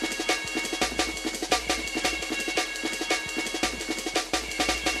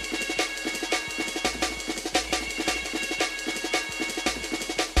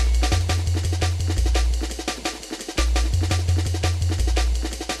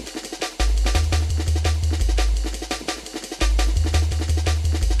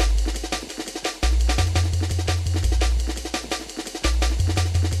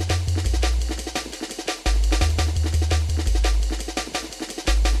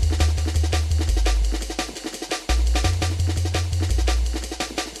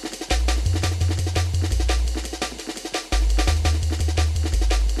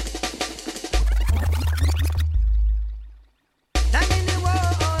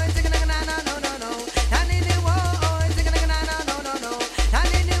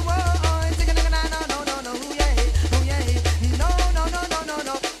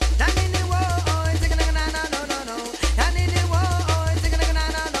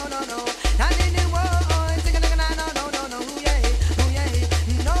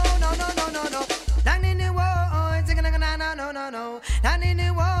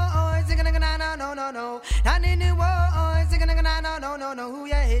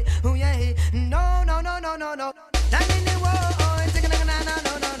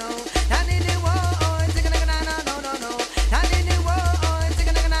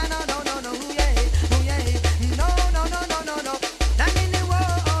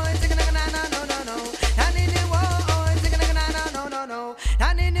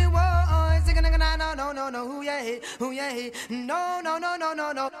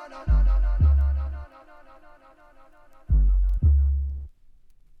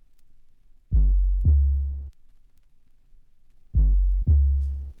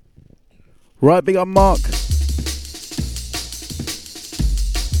 Right, big up Mark.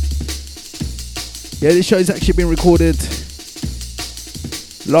 Yeah, this show's actually been recorded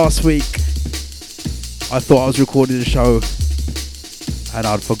last week. I thought I was recording the show and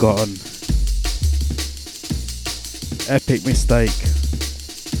I'd forgotten. Epic mistake.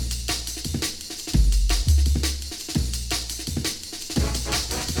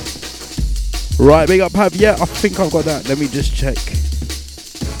 Right, big up Pav. Yeah, I think I've got that. Let me just check.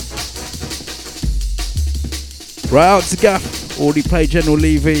 Right, out to Gaff. Already played General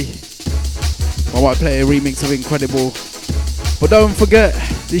Levy. I might play a remix of Incredible. But don't forget,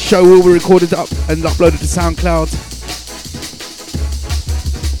 this show will be recorded up and uploaded to SoundCloud.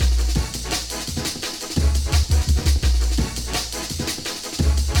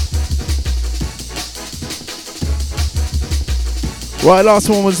 Right, last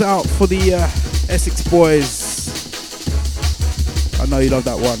one was out for the Essex boys. I know you love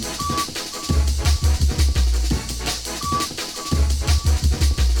that one.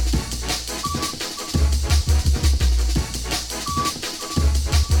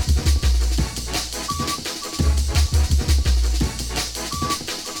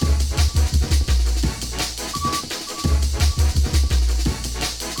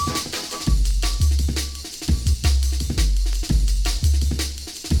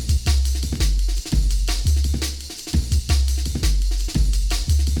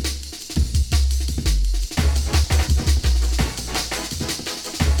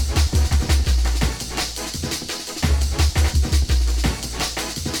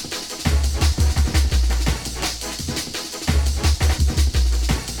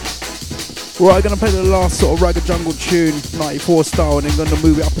 Right, I'm going to play the last sort of Ragga Jungle tune, 94 style, and then going to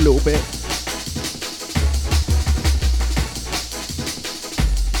move it up a little bit.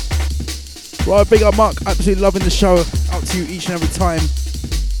 Right, big up Mark, absolutely loving the show, out to you each and every time.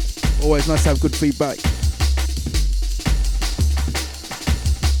 Always nice to have good feedback.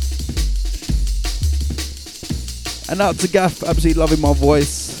 And out to Gaff, absolutely loving my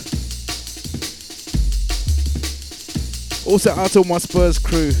voice. Also out to all my Spurs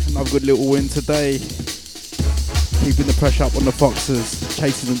crew, another good little win today. Keeping the pressure up on the Foxes,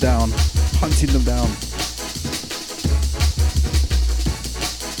 chasing them down, hunting them down.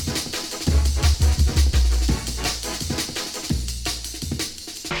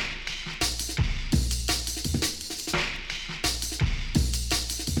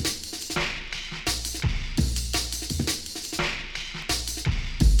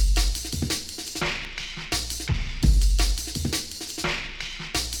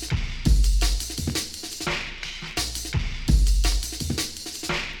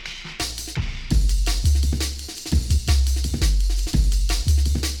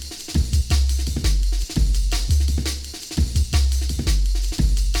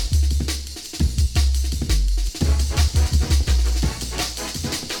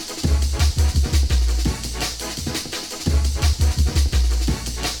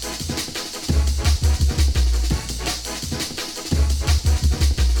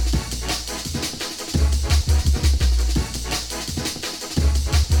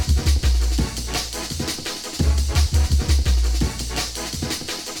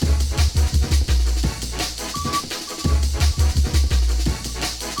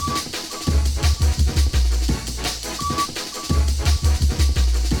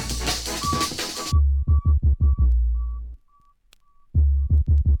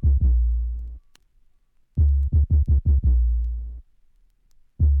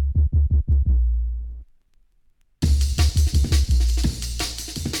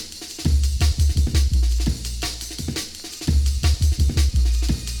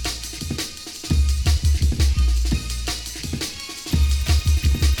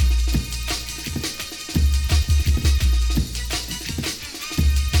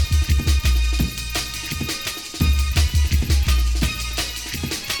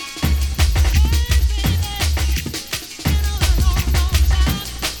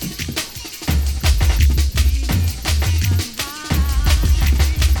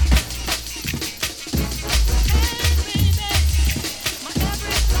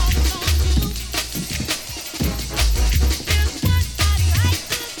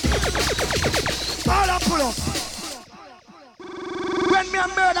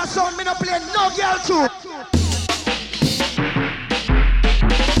 sound, me no play no girl too.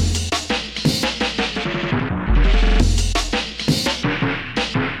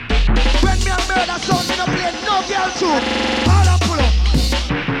 When me a murder sound, me no play no girl too. All up pull up.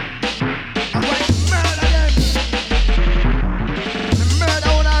 I'm going to murder them. Me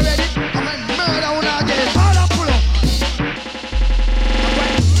murder one already. I'm going to murder one again. All up pull up. I'm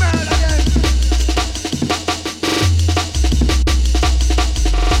going to murder them.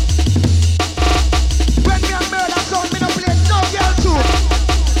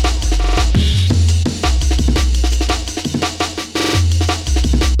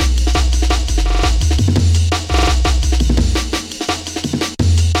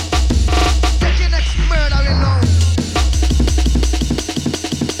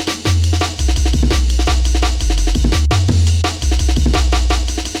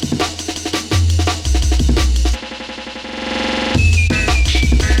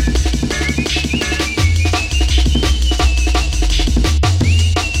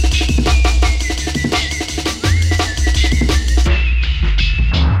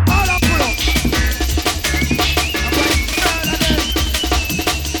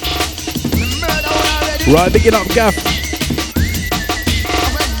 Right, big it up, Gaff.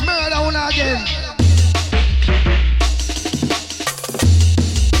 Murder one again.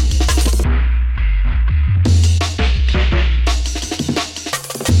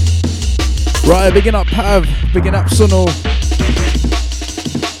 Right, bigging up Pav, bigging up Sunil.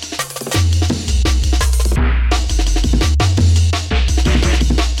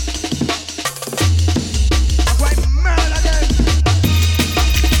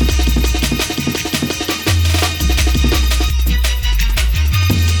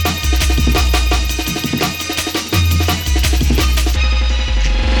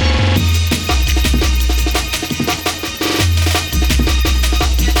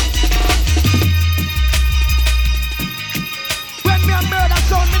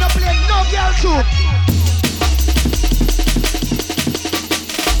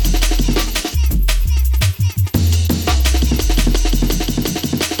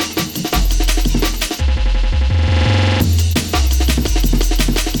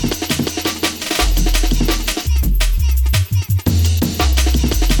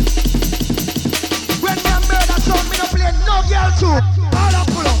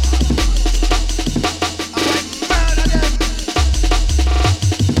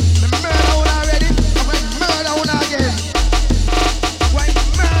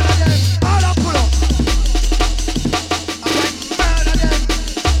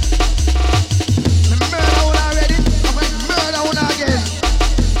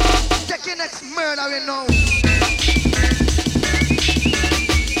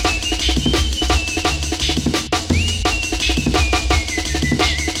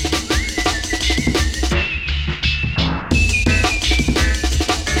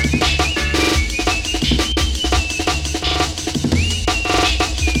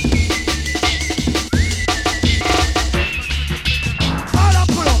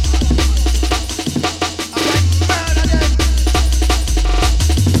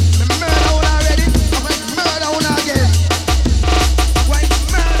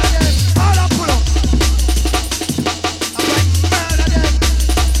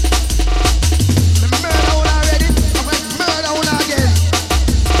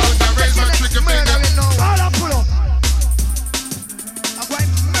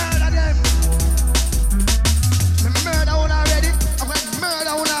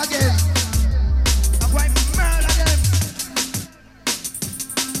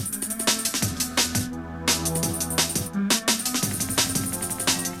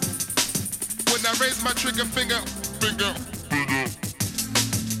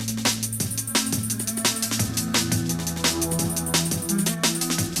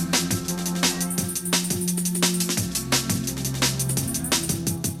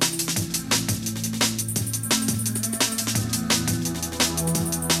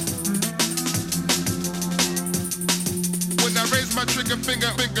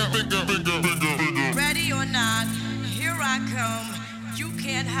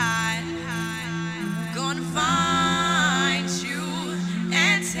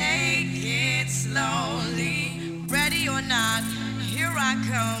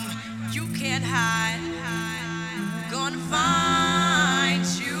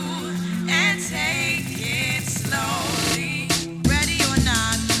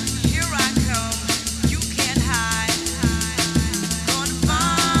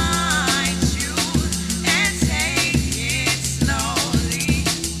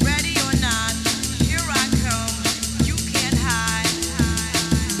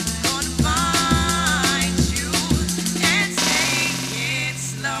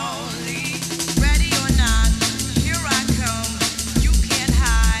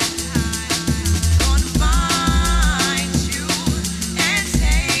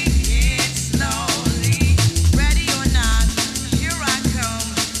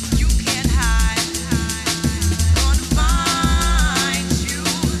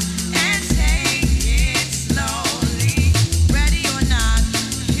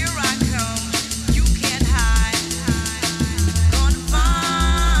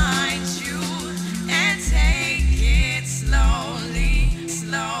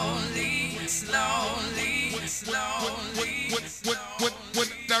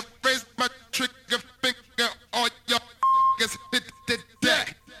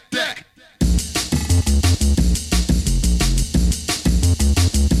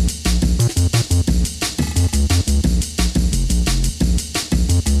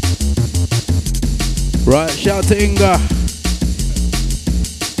 Right, shout out to Inga.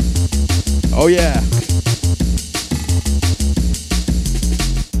 Oh yeah.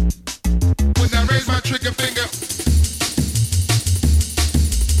 When I raise my trigger finger.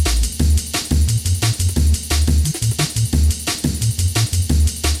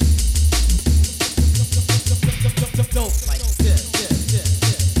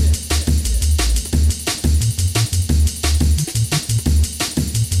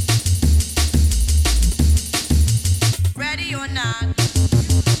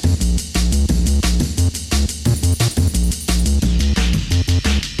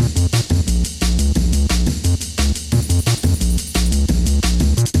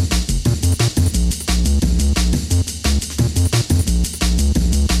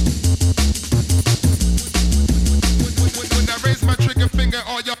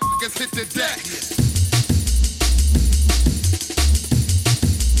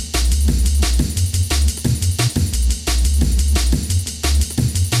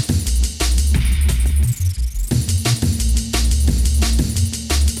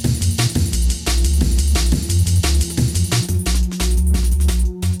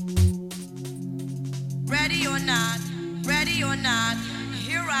 not, ready or not,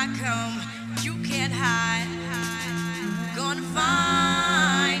 here I come. You can't hide. Gonna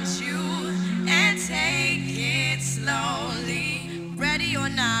find you and take it slowly. Ready or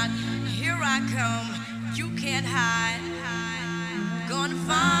not, here I come. You can't hide. Gonna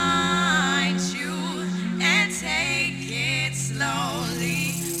find you and take it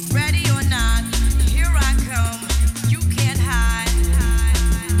slowly. Ready or not, here I come. You can't hide.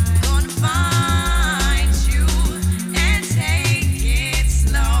 Gonna find you and take it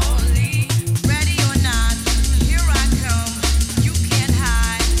slowly. Ready or not, here I come. You can't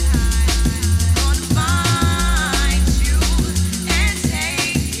hide. Gonna find you and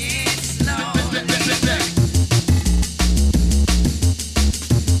take it slowly.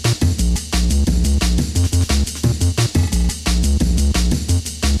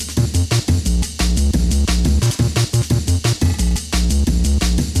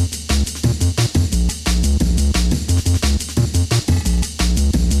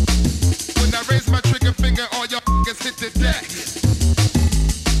 When I raise my trigger finger, all your niggas hit the deck. When I raise my trigger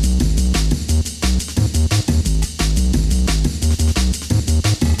finger, all your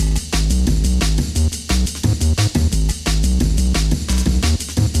niggas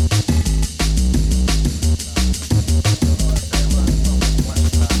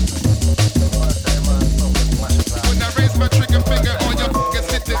hit the deck. When I raise my trigger finger, all your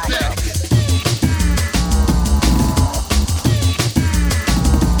niggas hit the deck.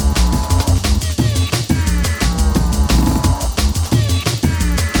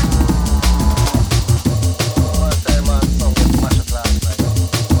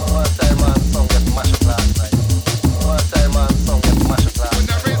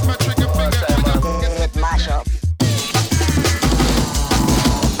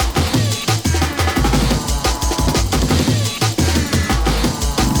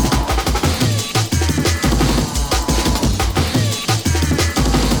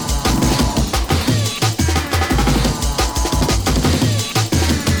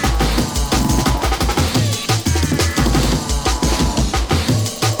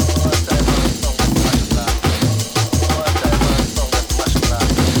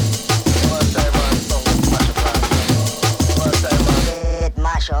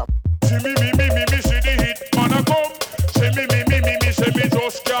 See me, see the hit, man a come. See me, say me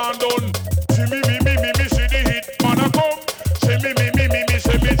just can't done. See me, see the hit, man a come. See me,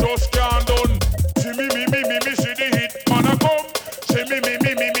 say me just can't done. See me, see the hit, man a come. See me,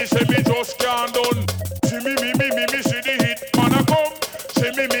 say me just can't done. See me, see the hit, man a come.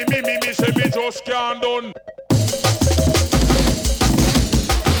 See me, say me just can't done.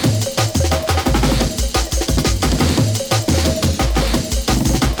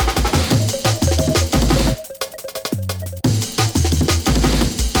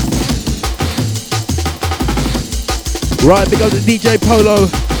 Right, big up to DJ Polo.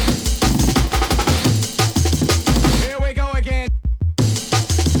 Here we go again.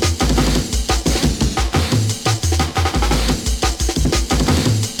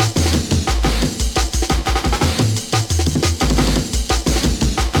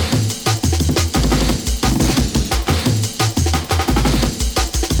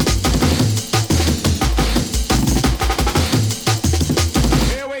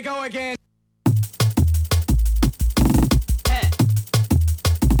 Here we go again.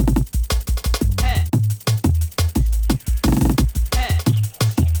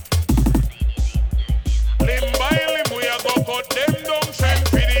 Limb by limb, we a go cut them down, send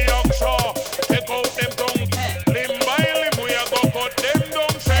for the oxa. Take out them tongue. Limb by limb, we a go cut them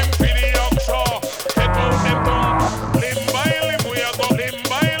down, send for the oxa. Take out them tongue. Limb by limb, we a go. Limb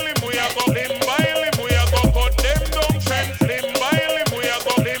by limb, we a go. Limb by limb, we a go cut them down, send. Limb by limb, we a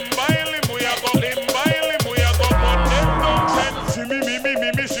go. Limb by limb, we a go. Limb by limb, we a go cut them down, send. See me,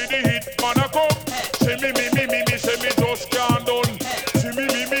 see the hit, man a come. See me, say me just can't done. See me,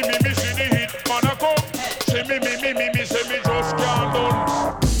 see the hit, man a come. See me, say me just can't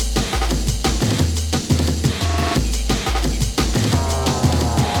done.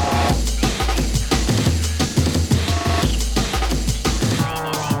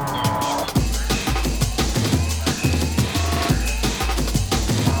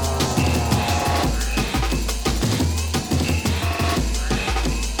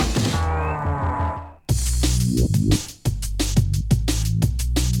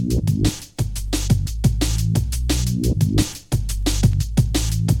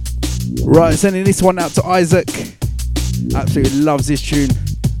 Right, sending this one out to Isaac. Absolutely loves this tune.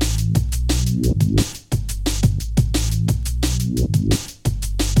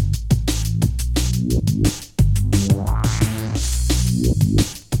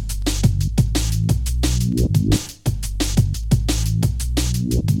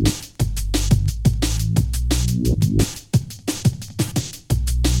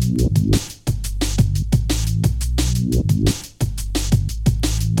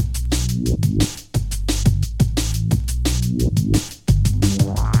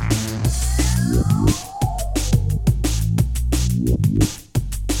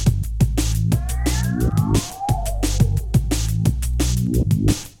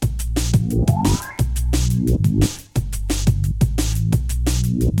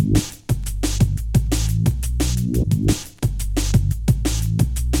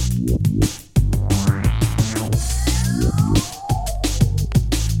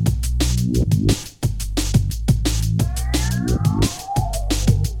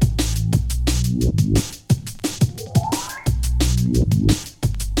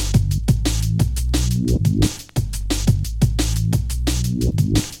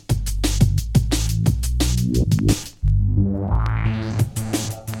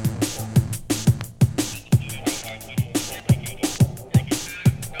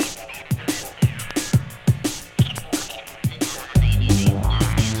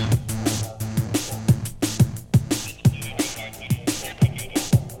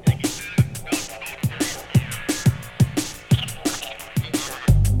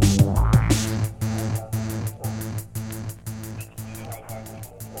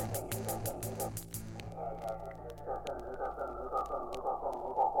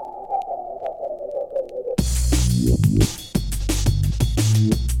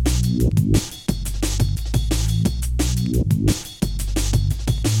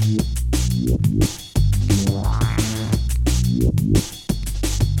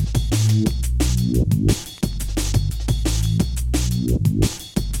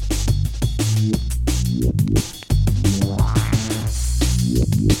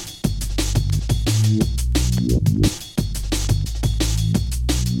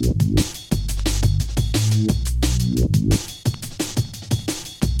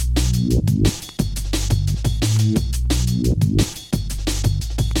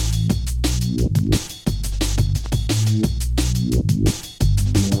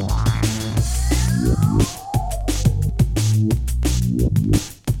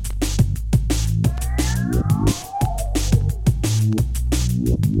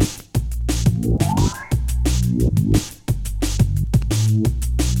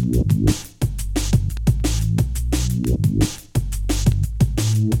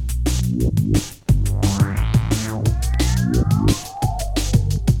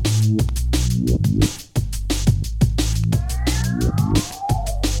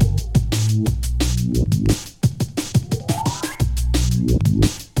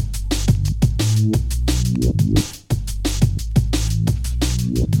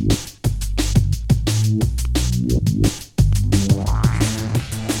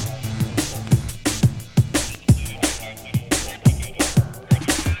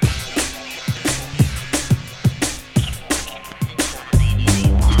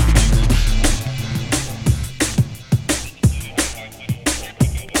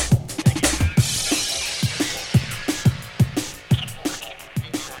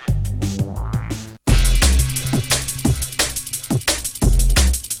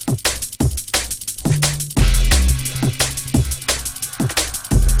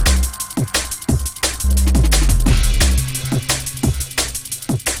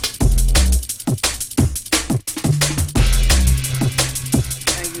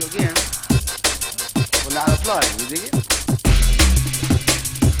 applauding, you dig it?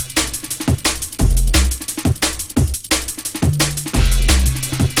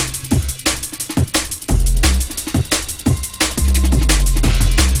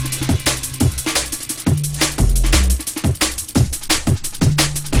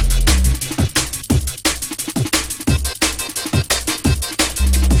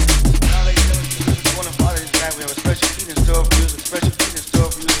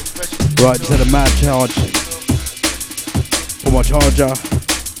 Right, just had a mad charge for my charger.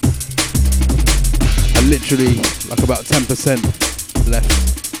 And literally like about 10% left.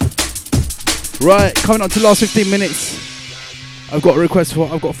 Right, coming up to the last 15 minutes. I've got a request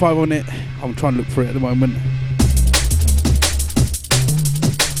for, I've got 5 on it. I'm trying to look for it at the moment.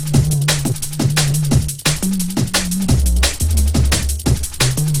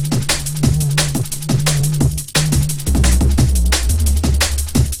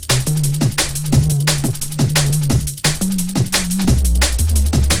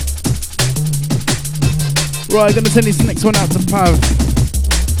 Right, gonna send this next one out to Pav.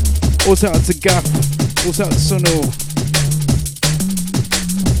 Also out to Gaff. Also out to Sunil.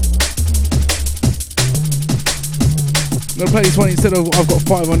 I'm gonna play this one instead of I've got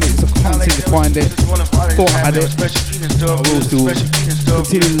 5 on it, so I can't seem to find it. Thought I had it. I will still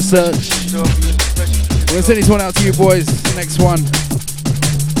continue the search. I'm gonna send this one out to you boys. The next one.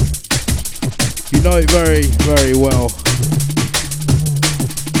 You know it very, very well.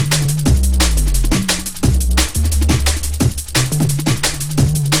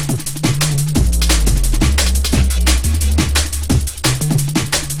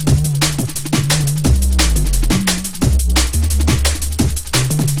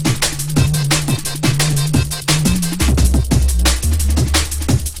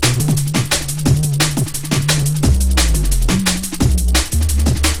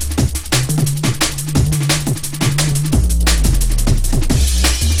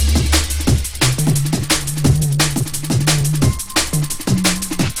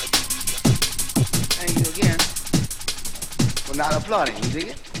 Applauding, you dig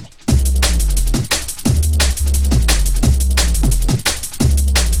it?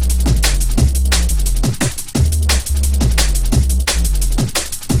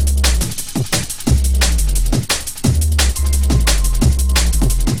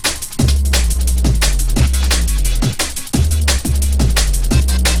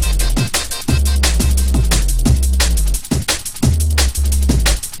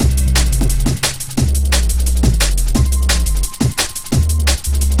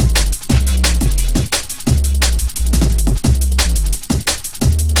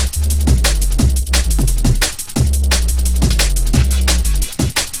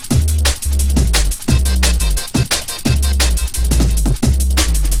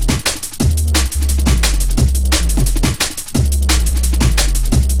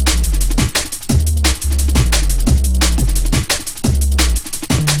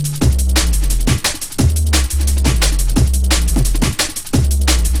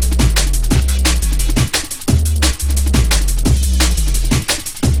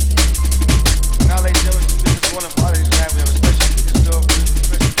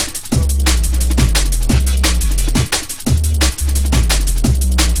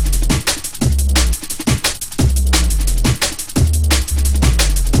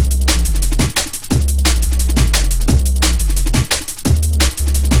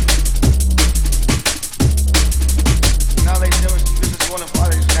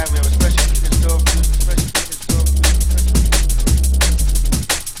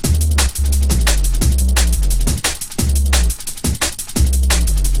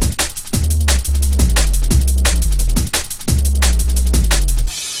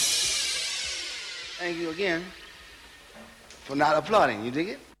 Not applauding, you dig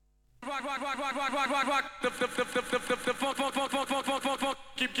it? Rock, rock, rock, rock, rock, rock, rock, rock. The funk, keep beats, funk,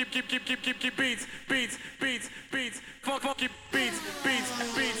 keep beats,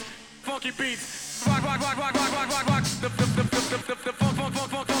 funky beats. Rock, rock, rock, rock, rock, rock, rock, rock. The funk,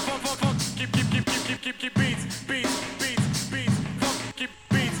 keep beats, funk, keep beats.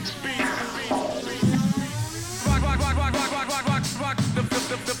 Rock, rock, rock, rock, rock, rock, rock, rock, rock.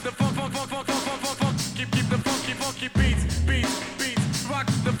 The funk, keep the funky beats. Rock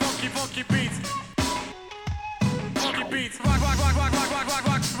the funky beats. Funky beats. Rock, rock, rock, rock, rock, rock, rock,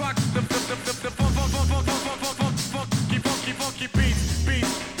 rock, rock. The funky beats.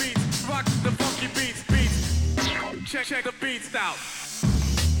 Rock the funky beats. Check the beats out.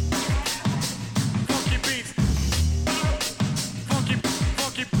 Funky beats. Funky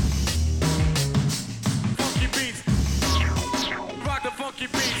beats. Rock the funky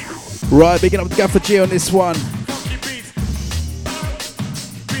beats. Right, bigging up the Gaffer G on this one.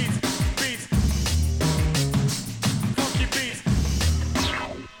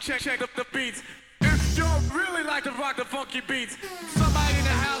 Check the beats. If you really like to rock the funky beats, somebody in the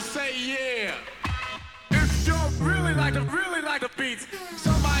house say yeah. If you really like the beats,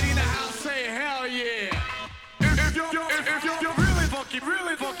 somebody in the house say hell yeah. If you really funky beats,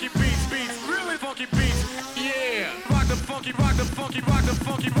 really funky beats, yeah. Rock the funky beats.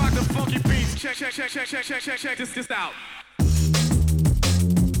 Check this out.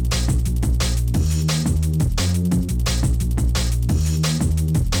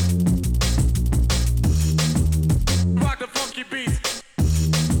 Rock the funky beats.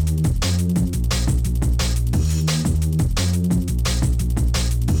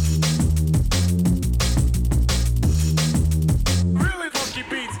 Really funky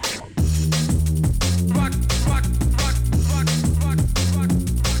beats. Rock.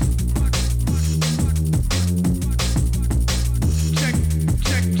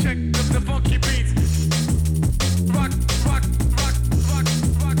 Check the funky beats. Rock.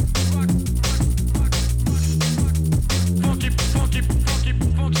 Funky,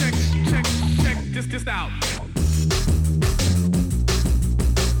 check this out.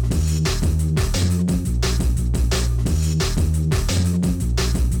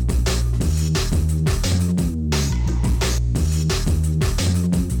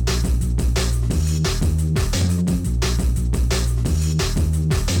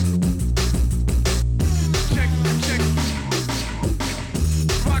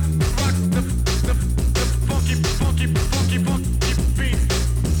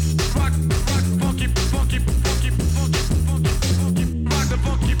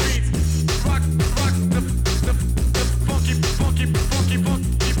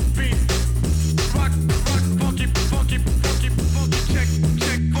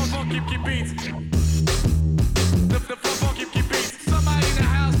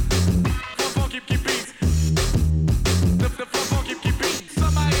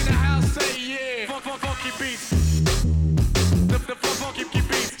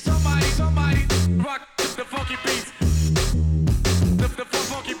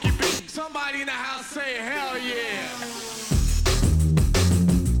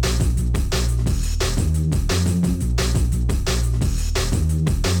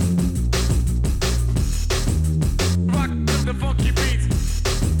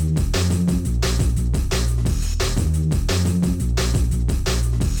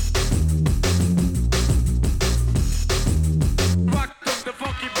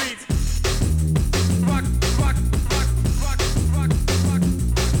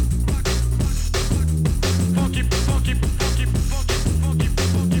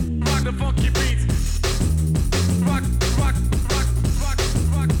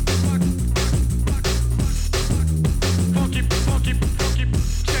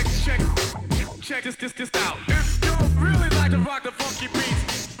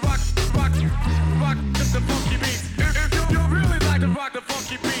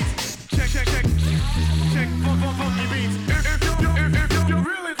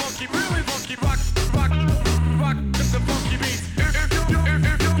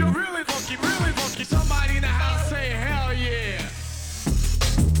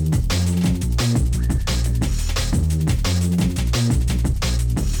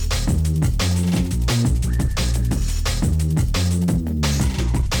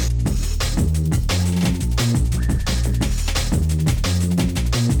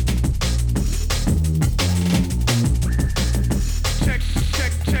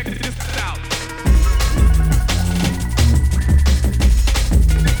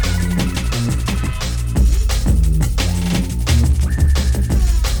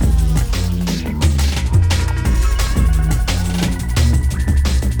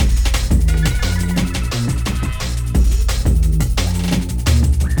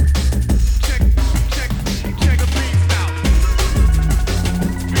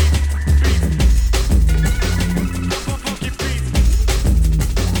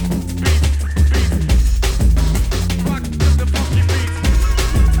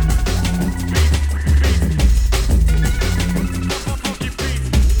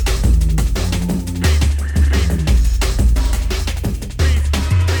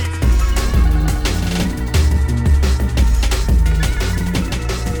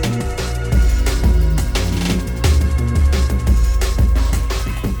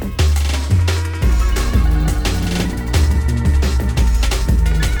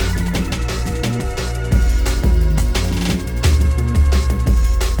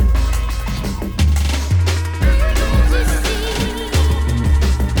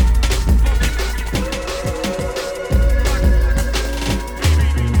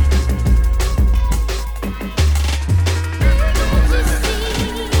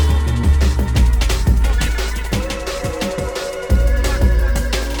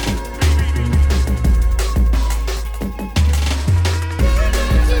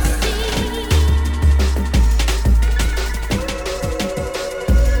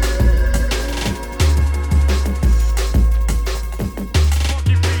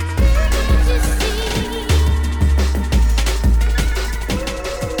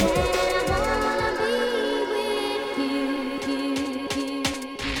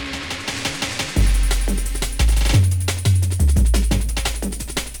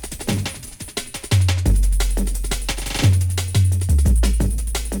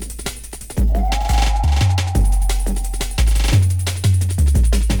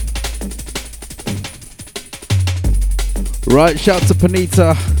 Right, shout to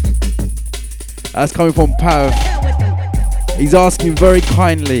Panita. That's coming from Pav. He's asking very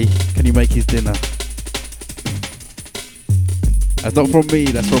kindly, can you make his dinner? That's not from me,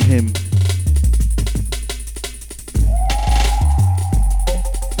 that's from him.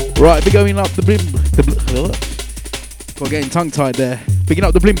 Right, we're going up the blim. Got getting tongue tied there. Picking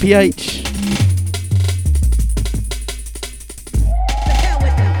up the blim PH.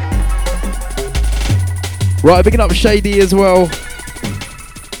 Right, picking up Shady as well.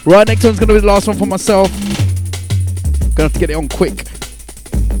 Right, next one's gonna be the last one for myself. Gonna have to get it on quick.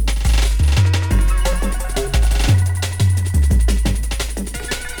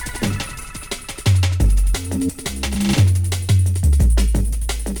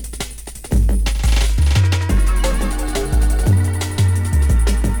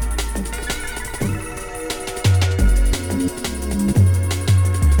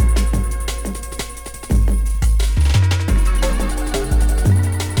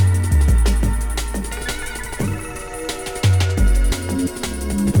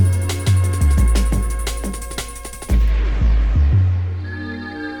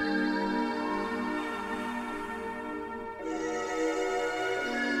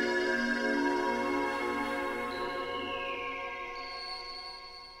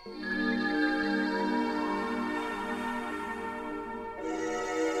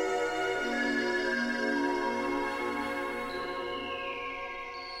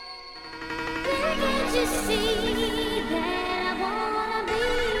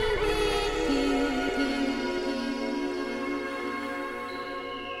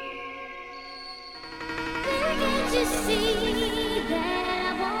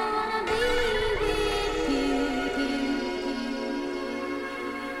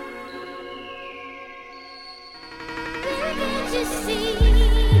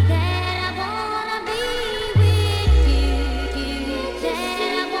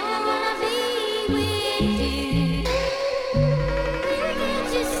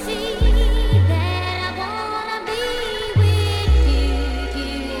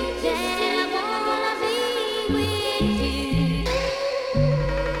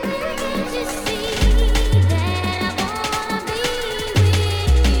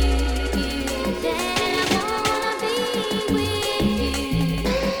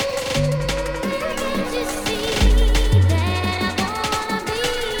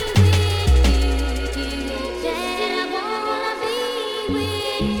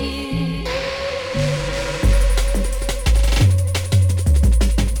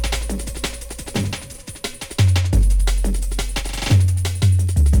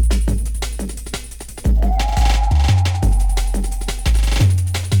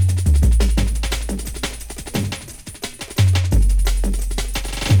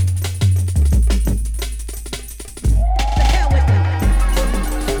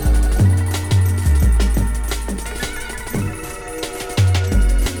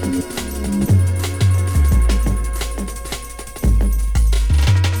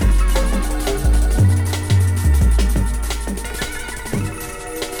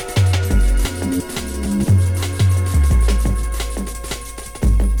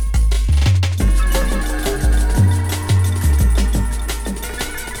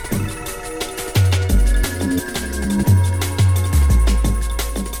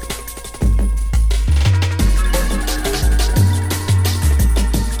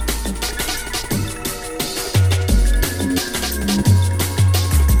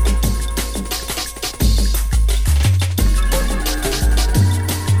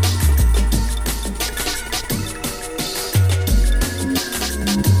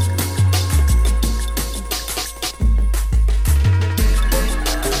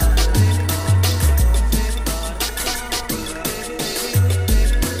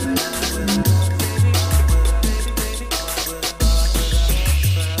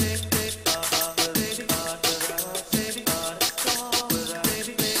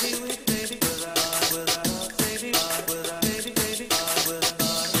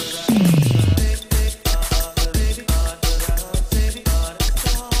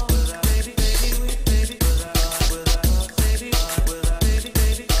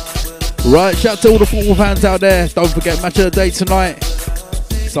 Right, shout out to all the football fans out there. Don't forget, match of the day tonight.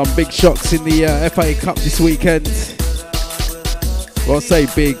 Some big shocks in the FA Cup this weekend. Well, I'll say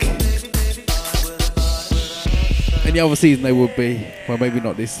big. Any other season they would be. Well, maybe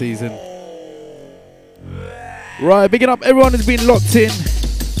not this season. Right, bigging up everyone who's been locked in.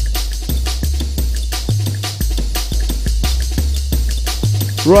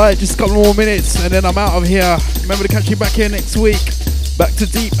 Right, just a couple more minutes and then I'm out of here. Remember to catch you back here next week. Back to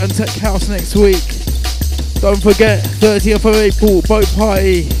deep and tech house next week. Don't forget, 30th of April, boat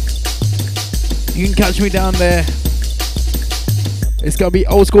party. You can catch me down there. It's gonna be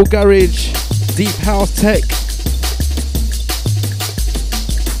old school garage, deep house tech,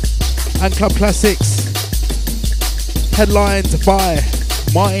 and club classics. Headlined by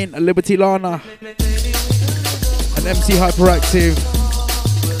Martin Liberty Lana and MC Hyperactive.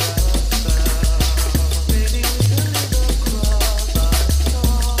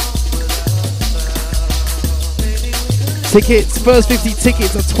 Tickets, first 50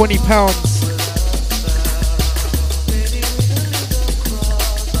 tickets are £20.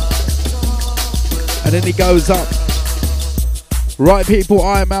 And then it goes up. Right people,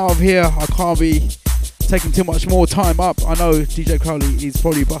 I am out of here. I can't be taking too much more time up. I know DJ Crowley is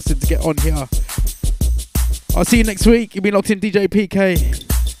probably busted to get on here. I'll see you next week. You've been locked in DJ PK.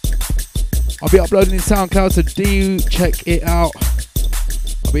 I'll be uploading in SoundCloud, so do check it out.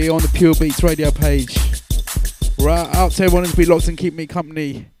 I'll be on the Pure Beats radio page. Right, out to everyone who's been locked and keep me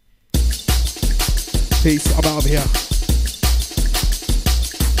company. Peace, I'm out of here.